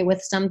walk away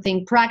with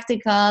something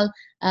practical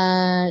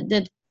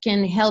that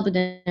can help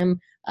them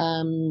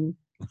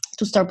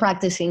to start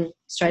practicing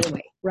straight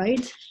away, right?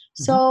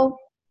 Mm-hmm. So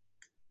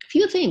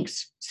few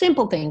things,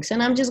 simple things,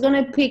 and I'm just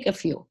going to pick a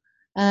few.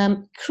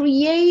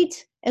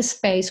 Create a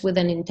space with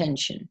an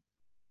intention.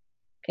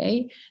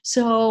 Okay,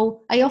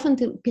 so I often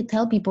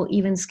tell people,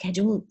 even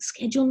schedule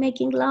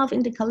making love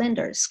in the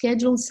calendar,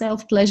 schedule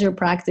self-pleasure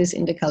practice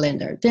in the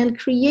calendar, then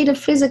create a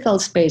physical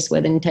space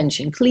with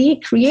intention,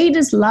 create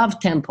this love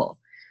temple,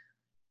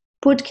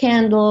 put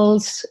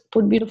candles,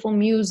 put beautiful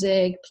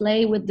music,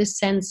 play with the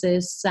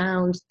senses,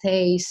 sound,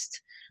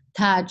 taste,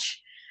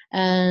 touch.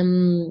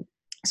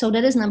 So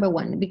that is number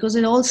one, because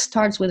it all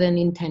starts with an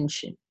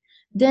intention.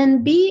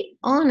 Then be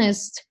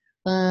honest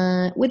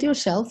with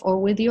yourself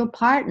or with your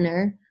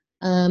partner.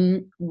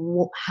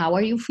 How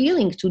are you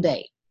feeling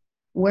today?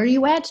 Where are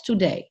you at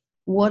today?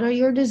 What are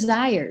your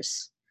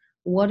desires?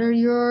 What are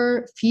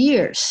your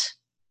fears?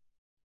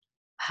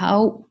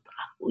 How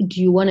do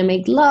you want to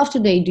make love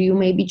today? Do you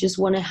maybe just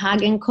want to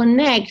hug and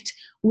connect?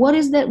 What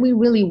is that we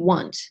really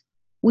want?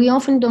 We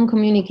often don't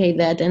communicate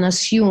that and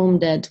assume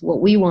that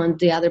what we want,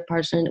 the other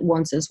person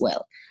wants as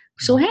well.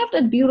 So have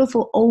that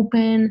beautiful,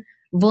 open,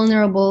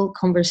 vulnerable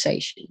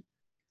conversation.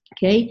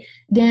 Okay?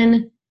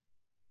 Then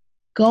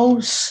go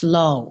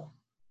slow.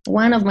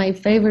 One of my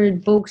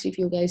favorite books, if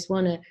you guys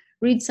want to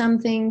read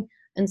something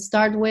and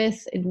start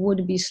with, it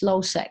would be Slow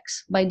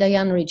Sex by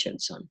Diane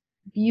Richardson.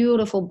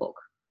 Beautiful book.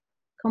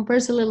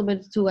 Compares a little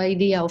bit to the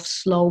idea of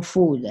slow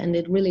food, and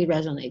it really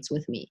resonates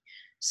with me.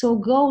 So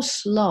go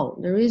slow.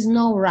 There is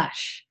no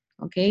rush.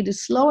 Okay, the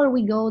slower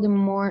we go, the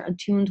more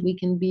attuned we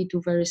can be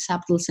to very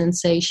subtle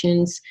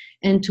sensations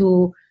and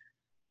to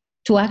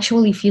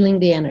actually feeling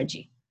the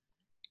energy.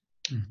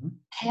 Mm-hmm.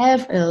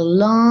 Have a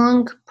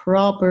long,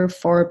 proper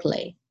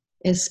foreplay,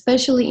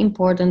 especially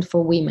important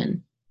for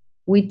women.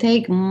 We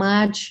take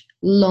much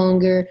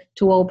longer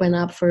to open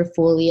up for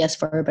full yes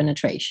for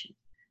penetration.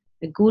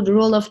 A good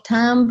rule of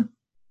thumb,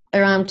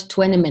 around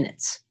 20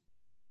 minutes.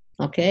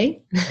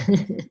 Okay?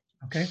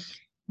 Okay.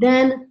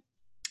 Then,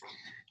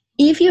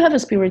 if you have a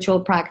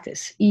spiritual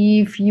practice,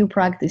 if you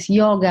practice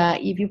yoga,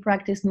 if you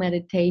practice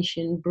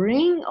meditation,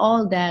 bring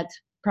all that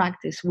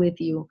practice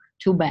with you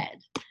to bed.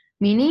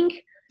 Meaning,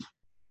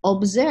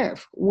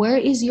 observe, where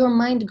is your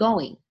mind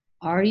going?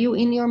 Are you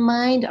in your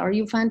mind? Are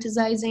you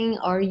fantasizing?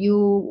 Are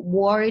you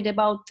worried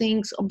about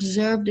things?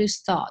 Observe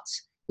these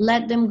thoughts.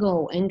 Let them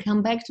go and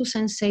come back to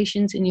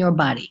sensations in your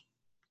body.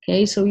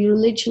 Okay, so you're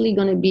literally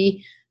going to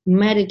be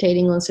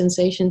meditating on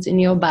sensations in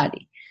your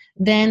body.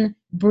 Then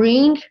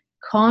bring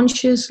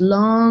conscious,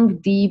 long,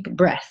 deep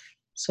breath.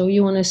 So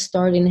you want to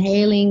start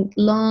inhaling,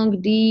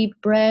 long, deep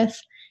breath,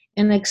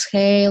 and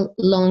exhale,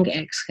 long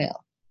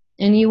exhale.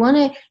 And you want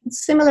to,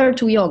 it's similar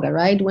to yoga,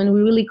 right? When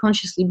we really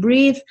consciously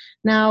breathe.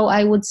 Now,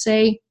 I would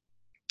say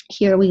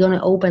here we're going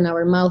to open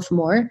our mouth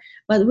more,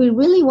 but we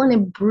really want to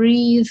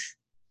breathe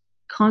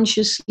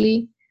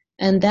consciously,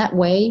 and that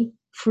way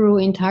through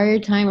entire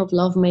time of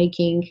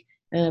lovemaking,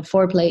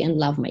 foreplay and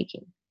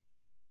lovemaking.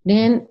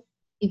 Then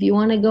if you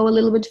want to go a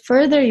little bit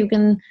further, you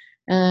can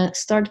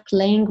start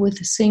playing with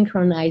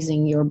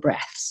synchronizing your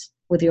breaths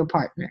with your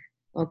partner,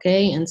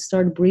 okay? And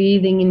start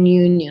breathing in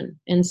union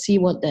and see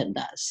what that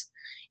does.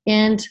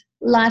 And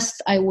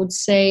last, I would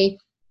say,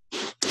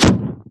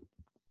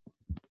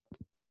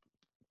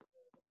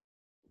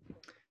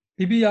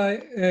 Bibi,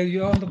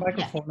 you're on the Yeah.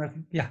 microphone. I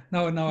think. Yeah,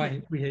 now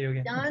we hear you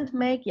again. Don't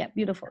make, yeah,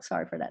 beautiful.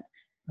 Sorry for that.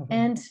 No problem.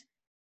 And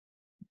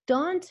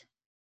don't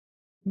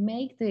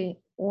make the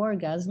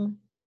orgasm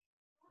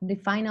the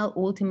final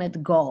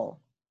ultimate goal.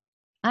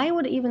 I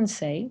would even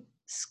say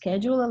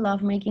schedule a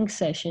lovemaking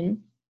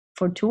session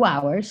for 2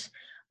 hours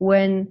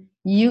when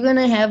you're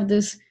gonna have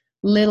this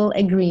little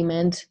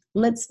agreement.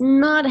 Let's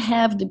not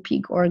have the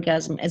peak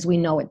orgasm as we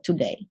know it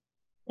today,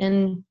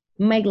 and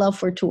make love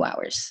for 2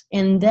 hours.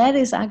 And that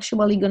is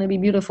actually gonna be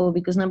beautiful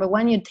because number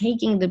one, you're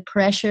taking the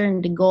pressure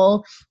and the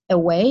goal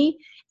away,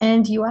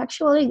 and you're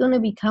actually gonna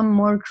become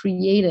more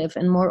creative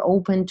and more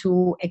open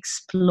to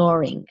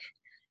exploring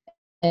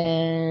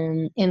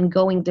and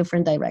going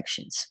different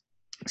directions.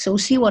 So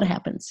see what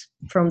happens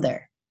from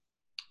there.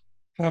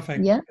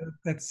 Perfect. Yeah.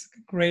 That's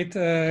great.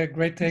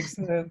 Great things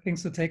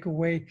to take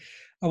away.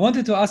 I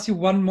wanted to ask you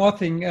one more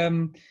thing,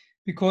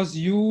 because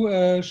you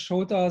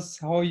showed us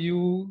how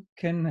you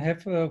can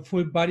have a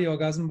full body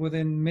orgasm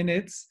within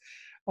minutes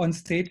on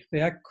stage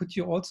there. Could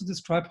you also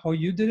describe how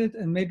you did it,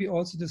 and maybe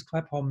also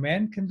describe how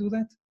men can do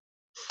that?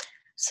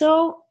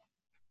 So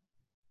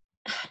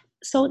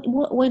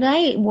what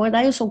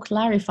I also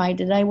clarified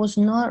that I was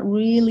not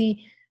really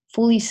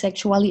fully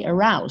sexually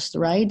aroused,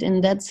 right? In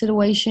that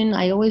situation,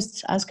 I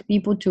always ask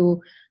people to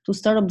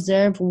start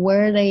observe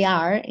where they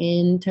are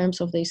in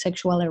terms of their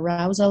sexual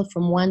arousal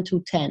from 1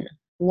 to 10.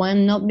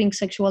 1 not being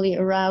sexually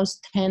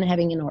aroused, 10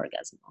 having an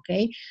orgasm.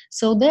 Okay,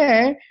 so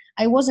there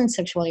I wasn't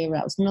sexually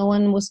aroused. No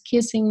one was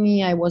kissing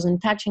me. I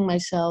wasn't touching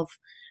myself.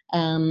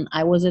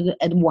 I was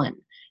at 1,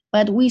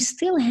 but we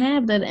still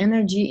have that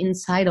energy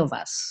inside of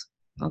us.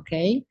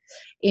 Okay,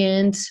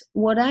 and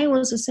what I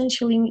was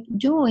essentially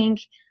doing,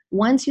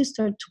 once you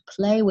start to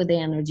play with the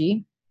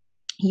energy,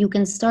 you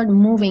can start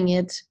moving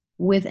it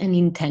with an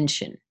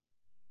intention.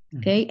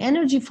 Okay,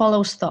 energy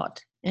follows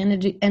thought,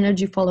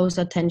 energy follows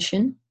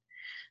attention.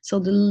 So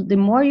the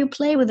more you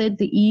play with it,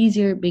 the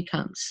easier it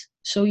becomes.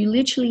 So you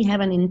literally have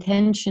an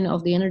intention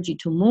of the energy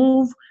to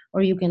move,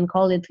 or you can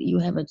call it, you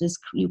have a this,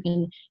 you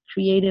can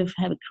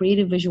have a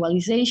creative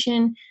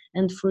visualization,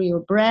 and through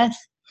your breath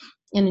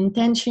and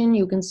intention,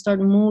 you can start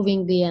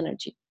moving the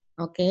energy.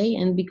 Okay,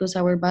 and because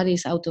our body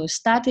is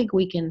autostatic,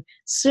 we can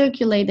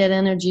circulate that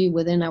energy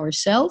within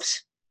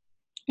ourselves.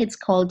 It's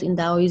called in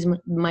Taoism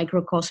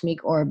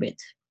microcosmic orbit.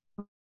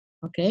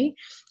 Okay,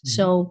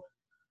 so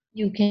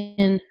you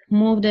can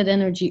move that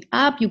energy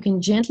up. You can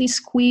gently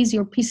squeeze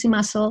your PC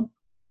muscle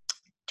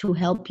to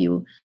help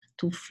you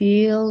to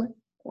feel.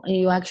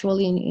 You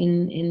actually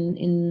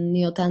in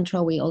Neo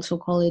Tantra we also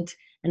call it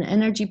an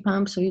energy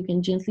pump. So you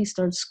can gently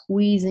start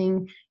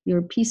squeezing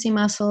your PC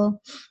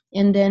muscle,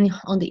 and then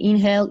on the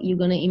inhale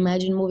you're going to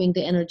imagine moving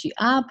the energy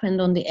up, and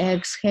on the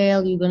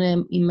exhale you're going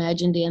to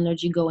imagine the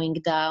energy going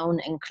down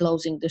and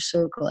closing the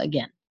circle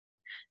again.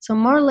 So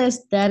more or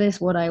less that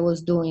is what I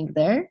was doing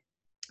there.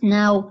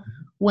 Now,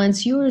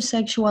 once you're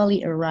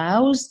sexually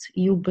aroused,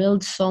 you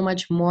build so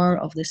much more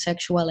of the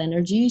sexual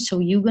energy. So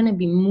you're going to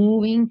be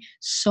moving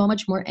so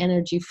much more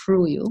energy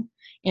through you.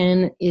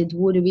 And it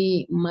would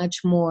be much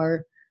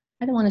more,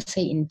 I don't want to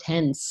say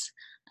intense,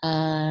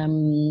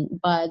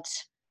 but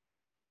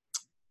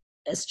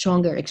a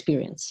stronger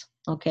experience.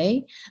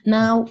 Okay.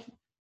 Now,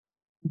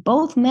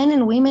 both men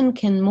and women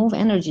can move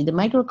energy. The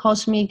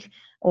microcosmic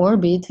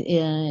orbit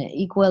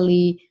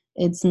equally,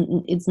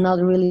 it's not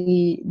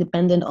really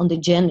dependent on the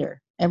gender.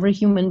 Every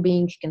human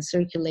being can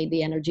circulate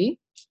the energy.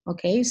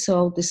 Okay,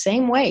 so the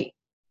same way.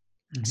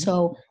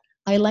 So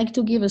I like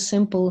to give a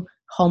simple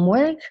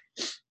homework.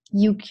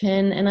 You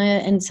can,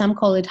 and some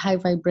call it high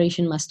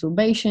vibration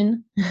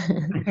masturbation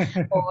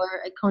or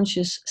a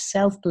conscious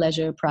self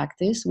pleasure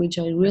practice, which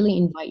I really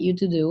invite you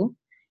to do.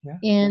 Yeah.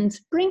 And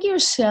bring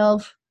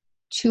yourself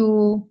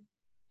to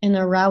an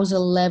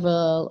arousal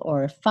level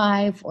or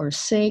 5 or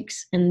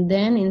 6, and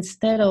then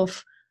instead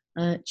of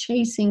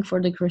chasing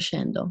for the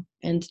crescendo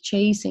and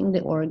chasing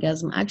the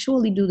orgasm,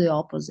 actually do the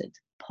opposite.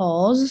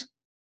 Pause,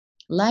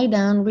 lie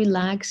down,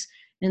 relax,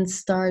 and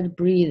start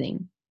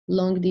breathing.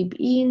 Long deep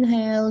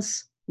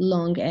inhales,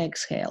 long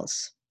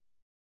exhales,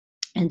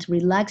 and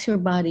relax your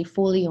body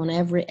fully on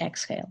every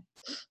exhale,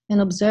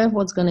 and observe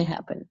what's going to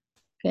happen.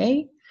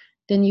 Okay,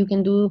 then you're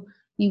going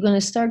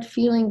to start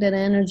feeling that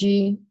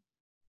energy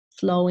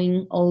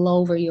flowing all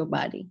over your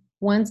body.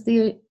 Once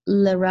the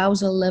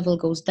arousal level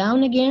goes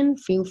down again,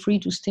 feel free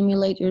to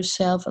stimulate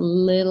yourself a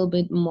little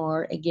bit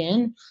more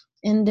again,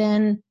 and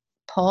then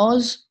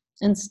pause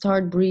and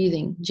start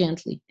breathing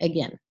gently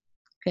again.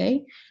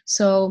 Okay,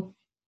 so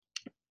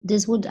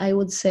I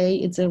would say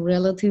it's a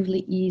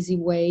relatively easy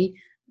way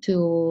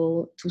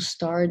to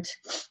start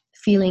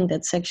feeling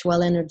that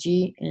sexual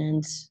energy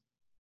and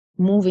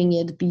moving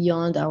it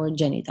beyond our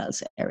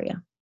genitals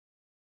area.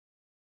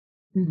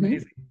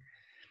 Amazing.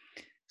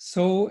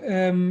 So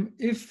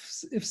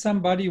if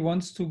somebody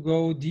wants to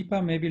go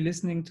deeper, maybe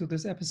listening to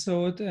this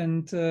episode,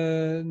 and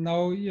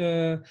now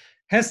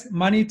has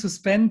money to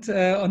spend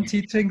on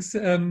teachings,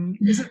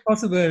 is it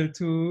possible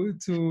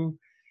to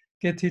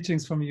get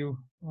teachings from you?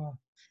 Wow.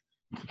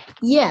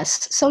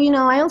 Yes. So,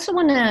 I also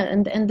want to,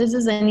 and this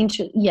is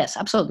yes,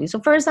 absolutely. So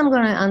first I'm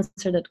going to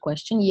answer that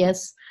question.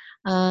 Yes.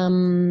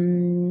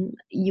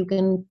 You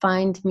can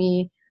find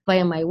me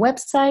via my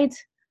website.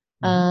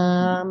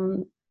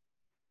 Um,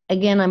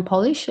 Again, I'm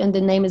Polish and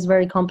the name is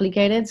very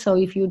complicated. So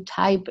if you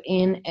type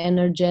in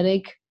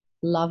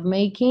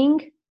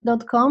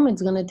energeticlovemaking.com,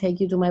 it's going to take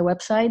you to my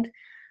website.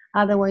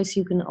 Otherwise,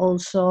 you can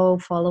also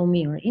follow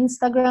me on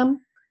Instagram.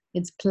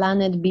 It's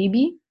Planet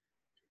Bibi,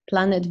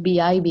 Planet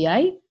Bibi.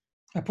 I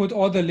put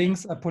all the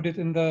links. I put it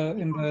in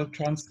the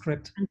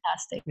transcript.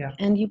 Fantastic. Yeah.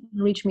 And you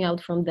can reach me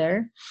out from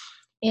there.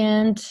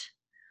 And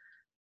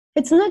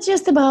it's not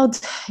just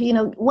about,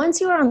 once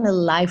you're on a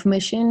life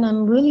mission,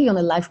 I'm really on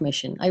a life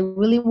mission. I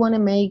really want to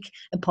make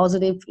a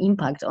positive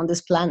impact on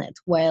this planet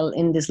while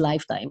in this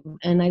lifetime.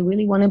 And I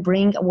really want to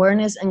bring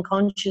awareness and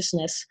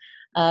consciousness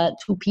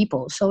to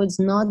people. So it's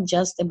not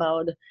just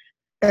about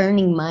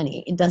earning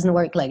money. It doesn't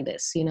work like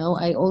this.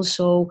 I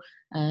also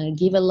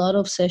give a lot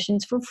of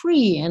sessions for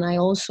free, and I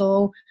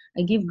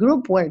give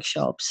group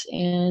workshops,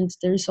 and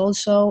there's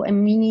also a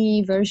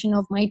mini version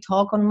of my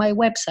talk on my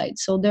website.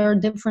 So there are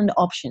different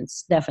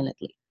options,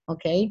 definitely.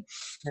 Okay.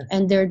 Yes.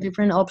 And there are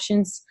different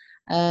options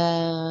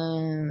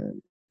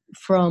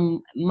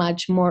from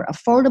much more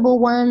affordable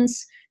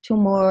ones to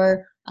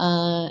more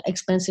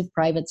expensive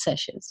private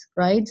sessions,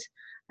 right?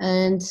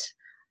 And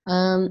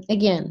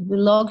again, the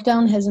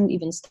lockdown hasn't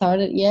even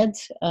started yet.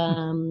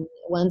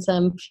 Once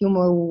I'm a few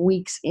more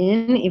weeks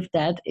in, if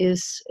that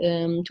is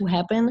to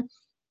happen,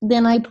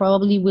 then I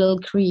probably will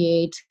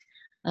create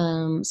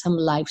some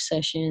live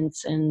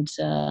sessions and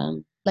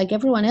like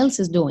everyone else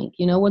is doing.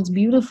 What's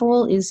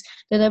beautiful is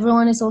that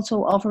everyone is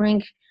also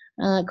offering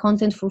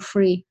content for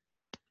free,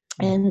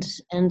 and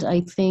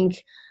I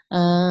think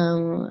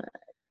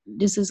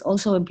this is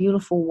also a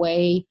beautiful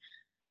way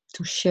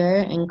to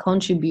share and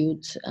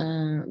contribute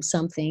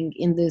something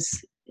in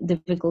this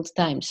difficult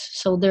times.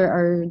 So there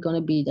are going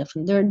to be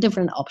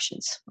different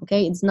options.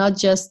 Okay, it's not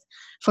just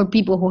for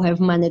people who have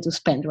money to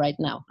spend right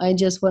now. I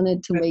just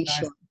wanted to make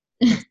sure.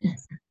 That's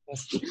nice.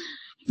 Yes.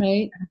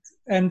 Right.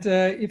 And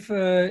if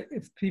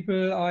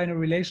people are in a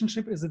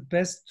relationship, is it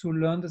best to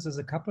learn this as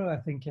a couple? I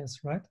think yes,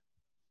 right?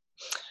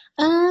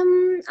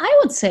 I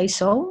would say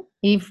so.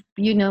 If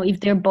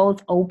they're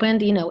both open,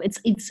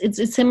 it's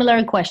a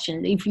similar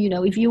question. If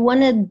you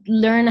want to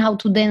learn how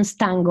to dance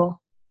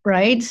tango,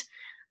 right?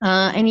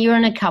 And you're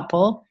in a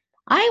couple,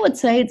 I would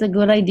say it's a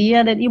good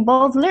idea that you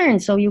both learn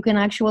so you can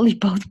actually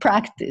both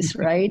practice,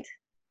 right?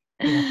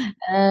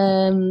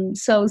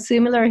 So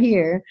similar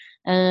here,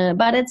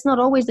 but it's not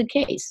always the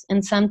case.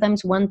 And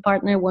sometimes one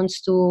partner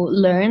wants to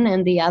learn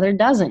and the other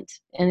doesn't,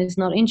 and is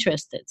not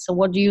interested. So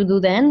what do you do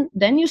then?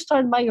 Then you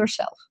start by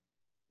yourself.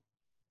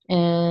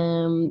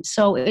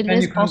 So it then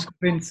is you can possible.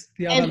 convince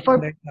the other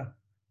one later.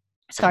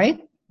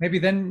 Sorry? Maybe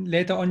then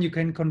later on you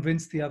can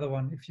convince the other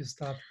one if you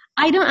start.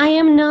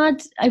 I'm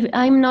not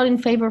in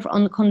favor of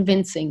on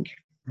convincing.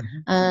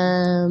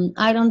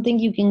 I don't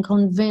think you can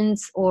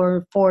convince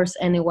or force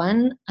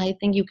anyone. I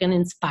think you can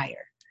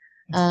inspire.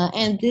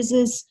 And this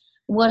is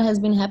what has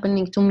been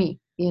happening to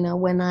me.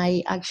 When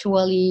I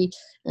actually,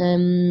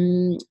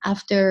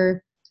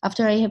 after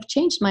I have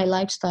changed my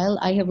lifestyle,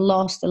 I have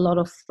lost a lot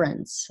of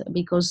friends,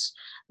 because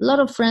a lot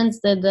of friends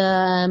that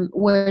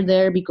were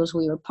there because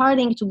we were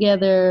partying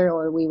together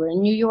or we were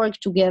in New York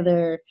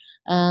together.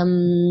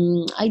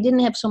 I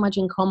didn't have so much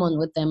in common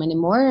with them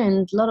anymore,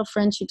 and a lot of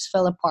friendships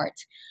fell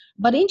apart.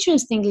 But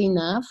interestingly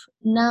enough,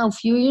 now a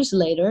few years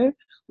later,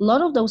 a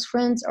lot of those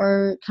friends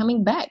are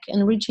coming back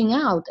and reaching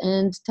out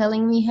and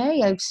telling me,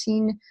 hey, I've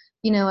seen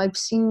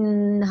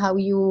how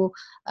you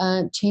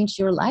changed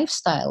your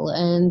lifestyle,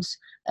 and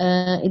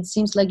it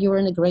seems like you're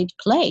in a great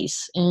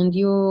place and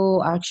you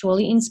are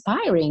actually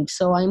inspiring.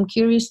 So I'm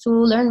curious to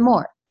learn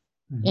more.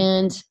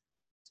 And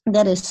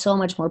that is so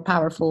much more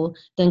powerful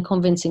than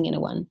convincing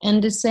anyone.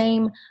 And the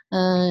same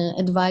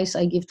advice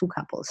I give to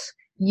couples.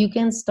 You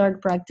can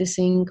start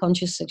practicing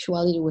conscious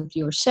sexuality with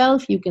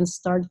yourself. You can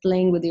start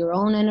playing with your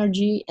own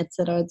energy,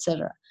 etc.,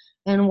 etc.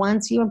 And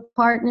once your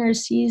partner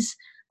sees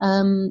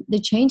the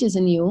changes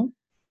in you,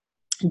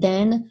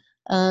 then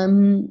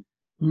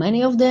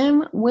many of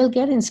them will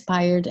get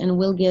inspired and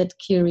will get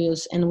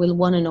curious and will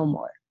want to know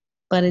more.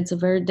 But it's a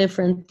very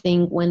different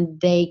thing when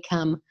they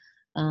come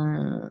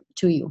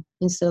to you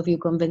instead of you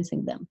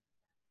convincing them.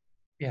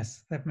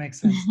 Yes, that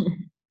makes sense.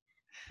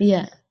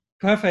 Yeah.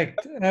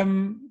 Perfect.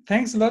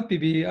 Thanks a lot,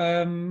 Bibi.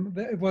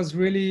 It was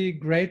really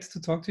great to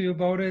talk to you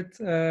about it.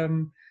 I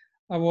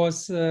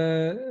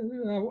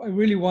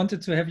really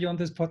wanted to have you on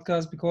this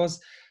podcast because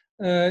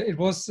it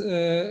was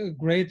a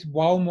great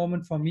wow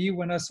moment for me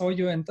when I saw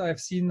you, and I've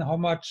seen how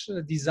much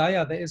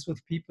desire there is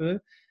with people.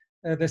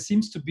 There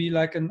seems to be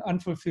like an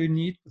unfulfilled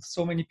need with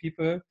so many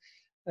people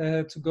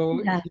to go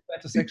deeper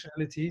into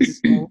sexuality.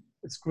 So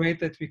it's great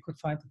that we could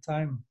find the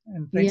time.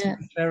 And thanks for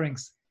the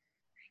sharings.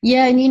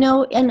 Yeah,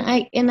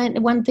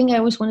 and one thing I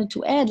always wanted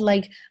to add,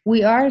 like,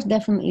 we are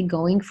definitely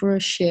going for a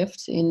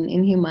shift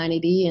in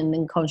humanity and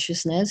in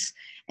consciousness,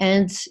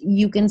 and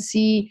you can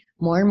see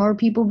more and more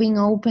people being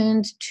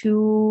open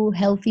to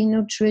healthy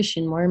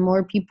nutrition, more and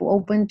more people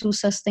open to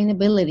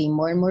sustainability,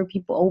 more and more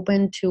people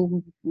open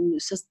to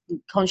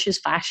conscious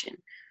fashion,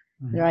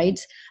 right?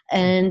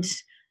 And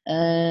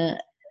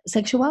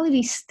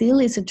sexuality still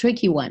is a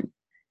tricky one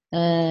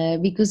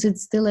because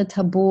it's still a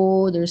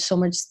taboo. There's so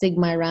much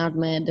stigma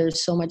around it.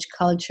 There's so much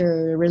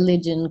culture,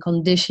 religion,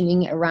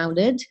 conditioning around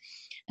it.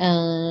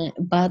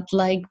 But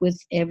like with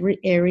every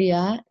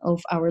area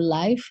of our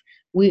life,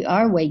 we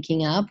are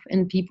waking up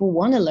and people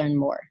want to learn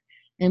more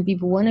and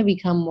people want to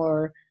become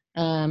more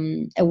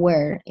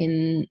aware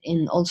in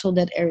also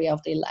that area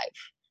of their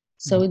life.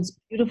 So it's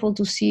beautiful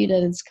to see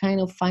that it's kind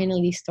of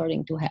finally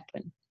starting to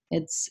happen.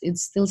 It's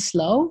still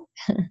slow,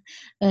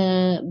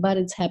 but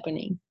it's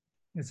happening.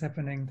 It's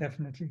happening,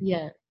 definitely.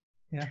 Yeah.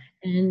 Yeah.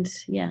 And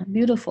yeah,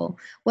 beautiful.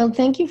 Well,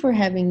 thank you for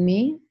having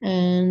me.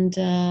 And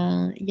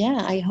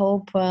yeah, I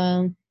hope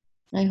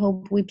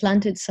we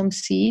planted some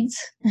seeds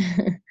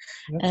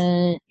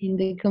in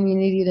the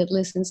community that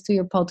listens to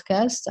your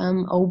podcast.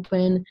 I'm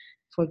open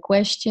for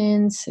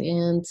questions,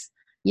 and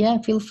yeah,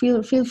 feel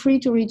free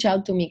to reach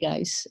out to me,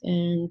 guys.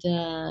 And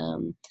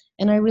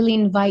I really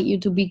invite you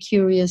to be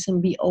curious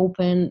and be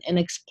open and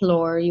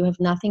explore. You have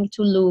nothing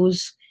to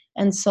lose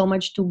and so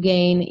much to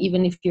gain,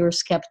 even if you're a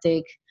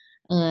skeptic.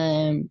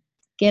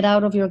 Get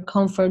out of your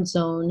comfort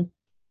zone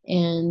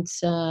and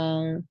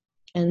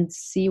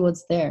see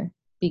what's there,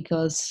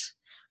 because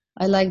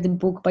I like the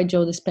book by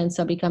Joe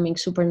Dispenza, Becoming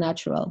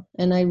Supernatural,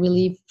 and I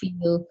really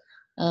feel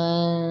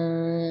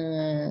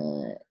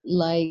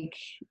like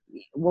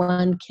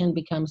one can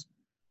become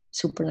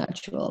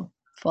supernatural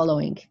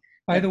following.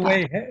 By the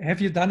way, have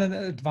you done an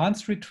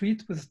advanced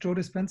retreat with Joe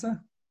Dispenza?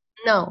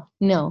 No,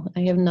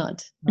 I have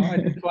not. No, I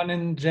did one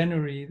in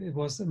January. It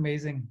was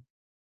amazing.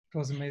 It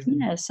was amazing.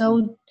 Yeah,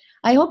 so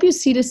I hope you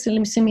see the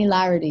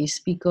similarities,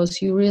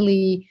 because you're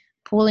really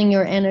pulling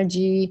your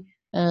energy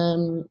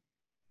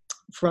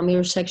from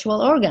your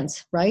sexual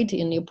organs, right?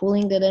 And you're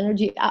pulling that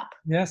energy up.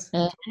 Yes.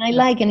 And I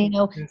like, and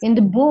yes. in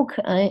the book,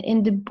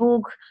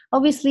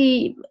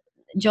 obviously,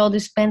 Joe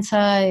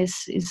Dispenza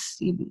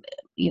is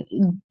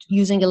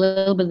using a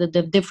little bit of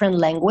the different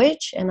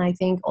language, and I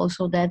think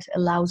also that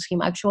allows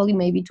him actually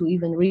maybe to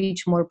even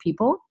reach more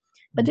people.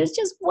 But there's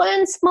just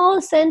one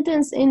small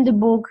sentence in the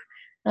book,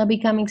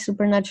 Becoming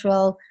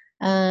Supernatural,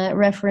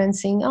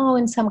 referencing,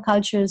 in some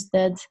cultures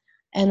that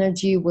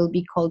energy will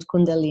be called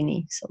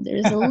Kundalini. So there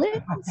is a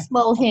little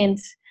small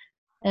hint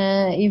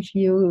if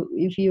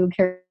you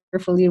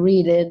carefully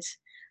read it.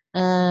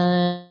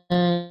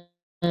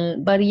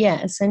 But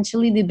yeah,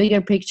 essentially the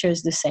bigger picture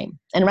is the same,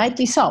 and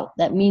rightly so.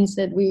 That means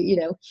that we,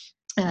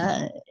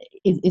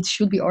 it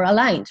should be all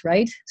aligned,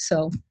 right?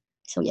 So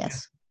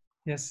yes.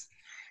 Yes.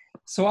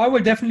 So I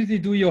will definitely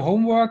do your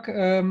homework.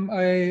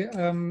 I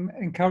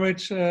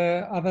encourage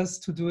others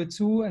to do it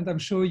too, and I'm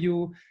sure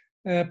you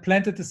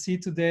planted the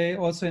seed today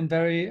also in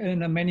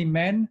many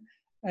men,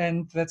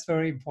 and that's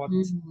very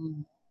important.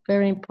 Mm-hmm.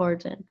 Very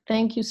important.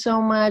 Thank you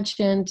so much,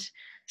 and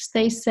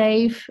stay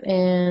safe,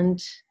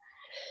 and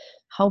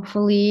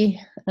hopefully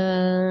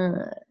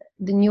the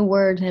new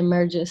word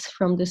emerges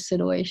from this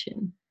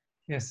situation.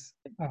 Yes,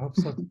 I hope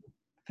so.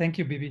 Thank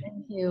you, Bibi.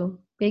 Thank you.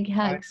 Big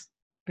hugs.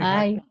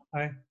 Bye. Big Bye.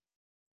 hug. Bye.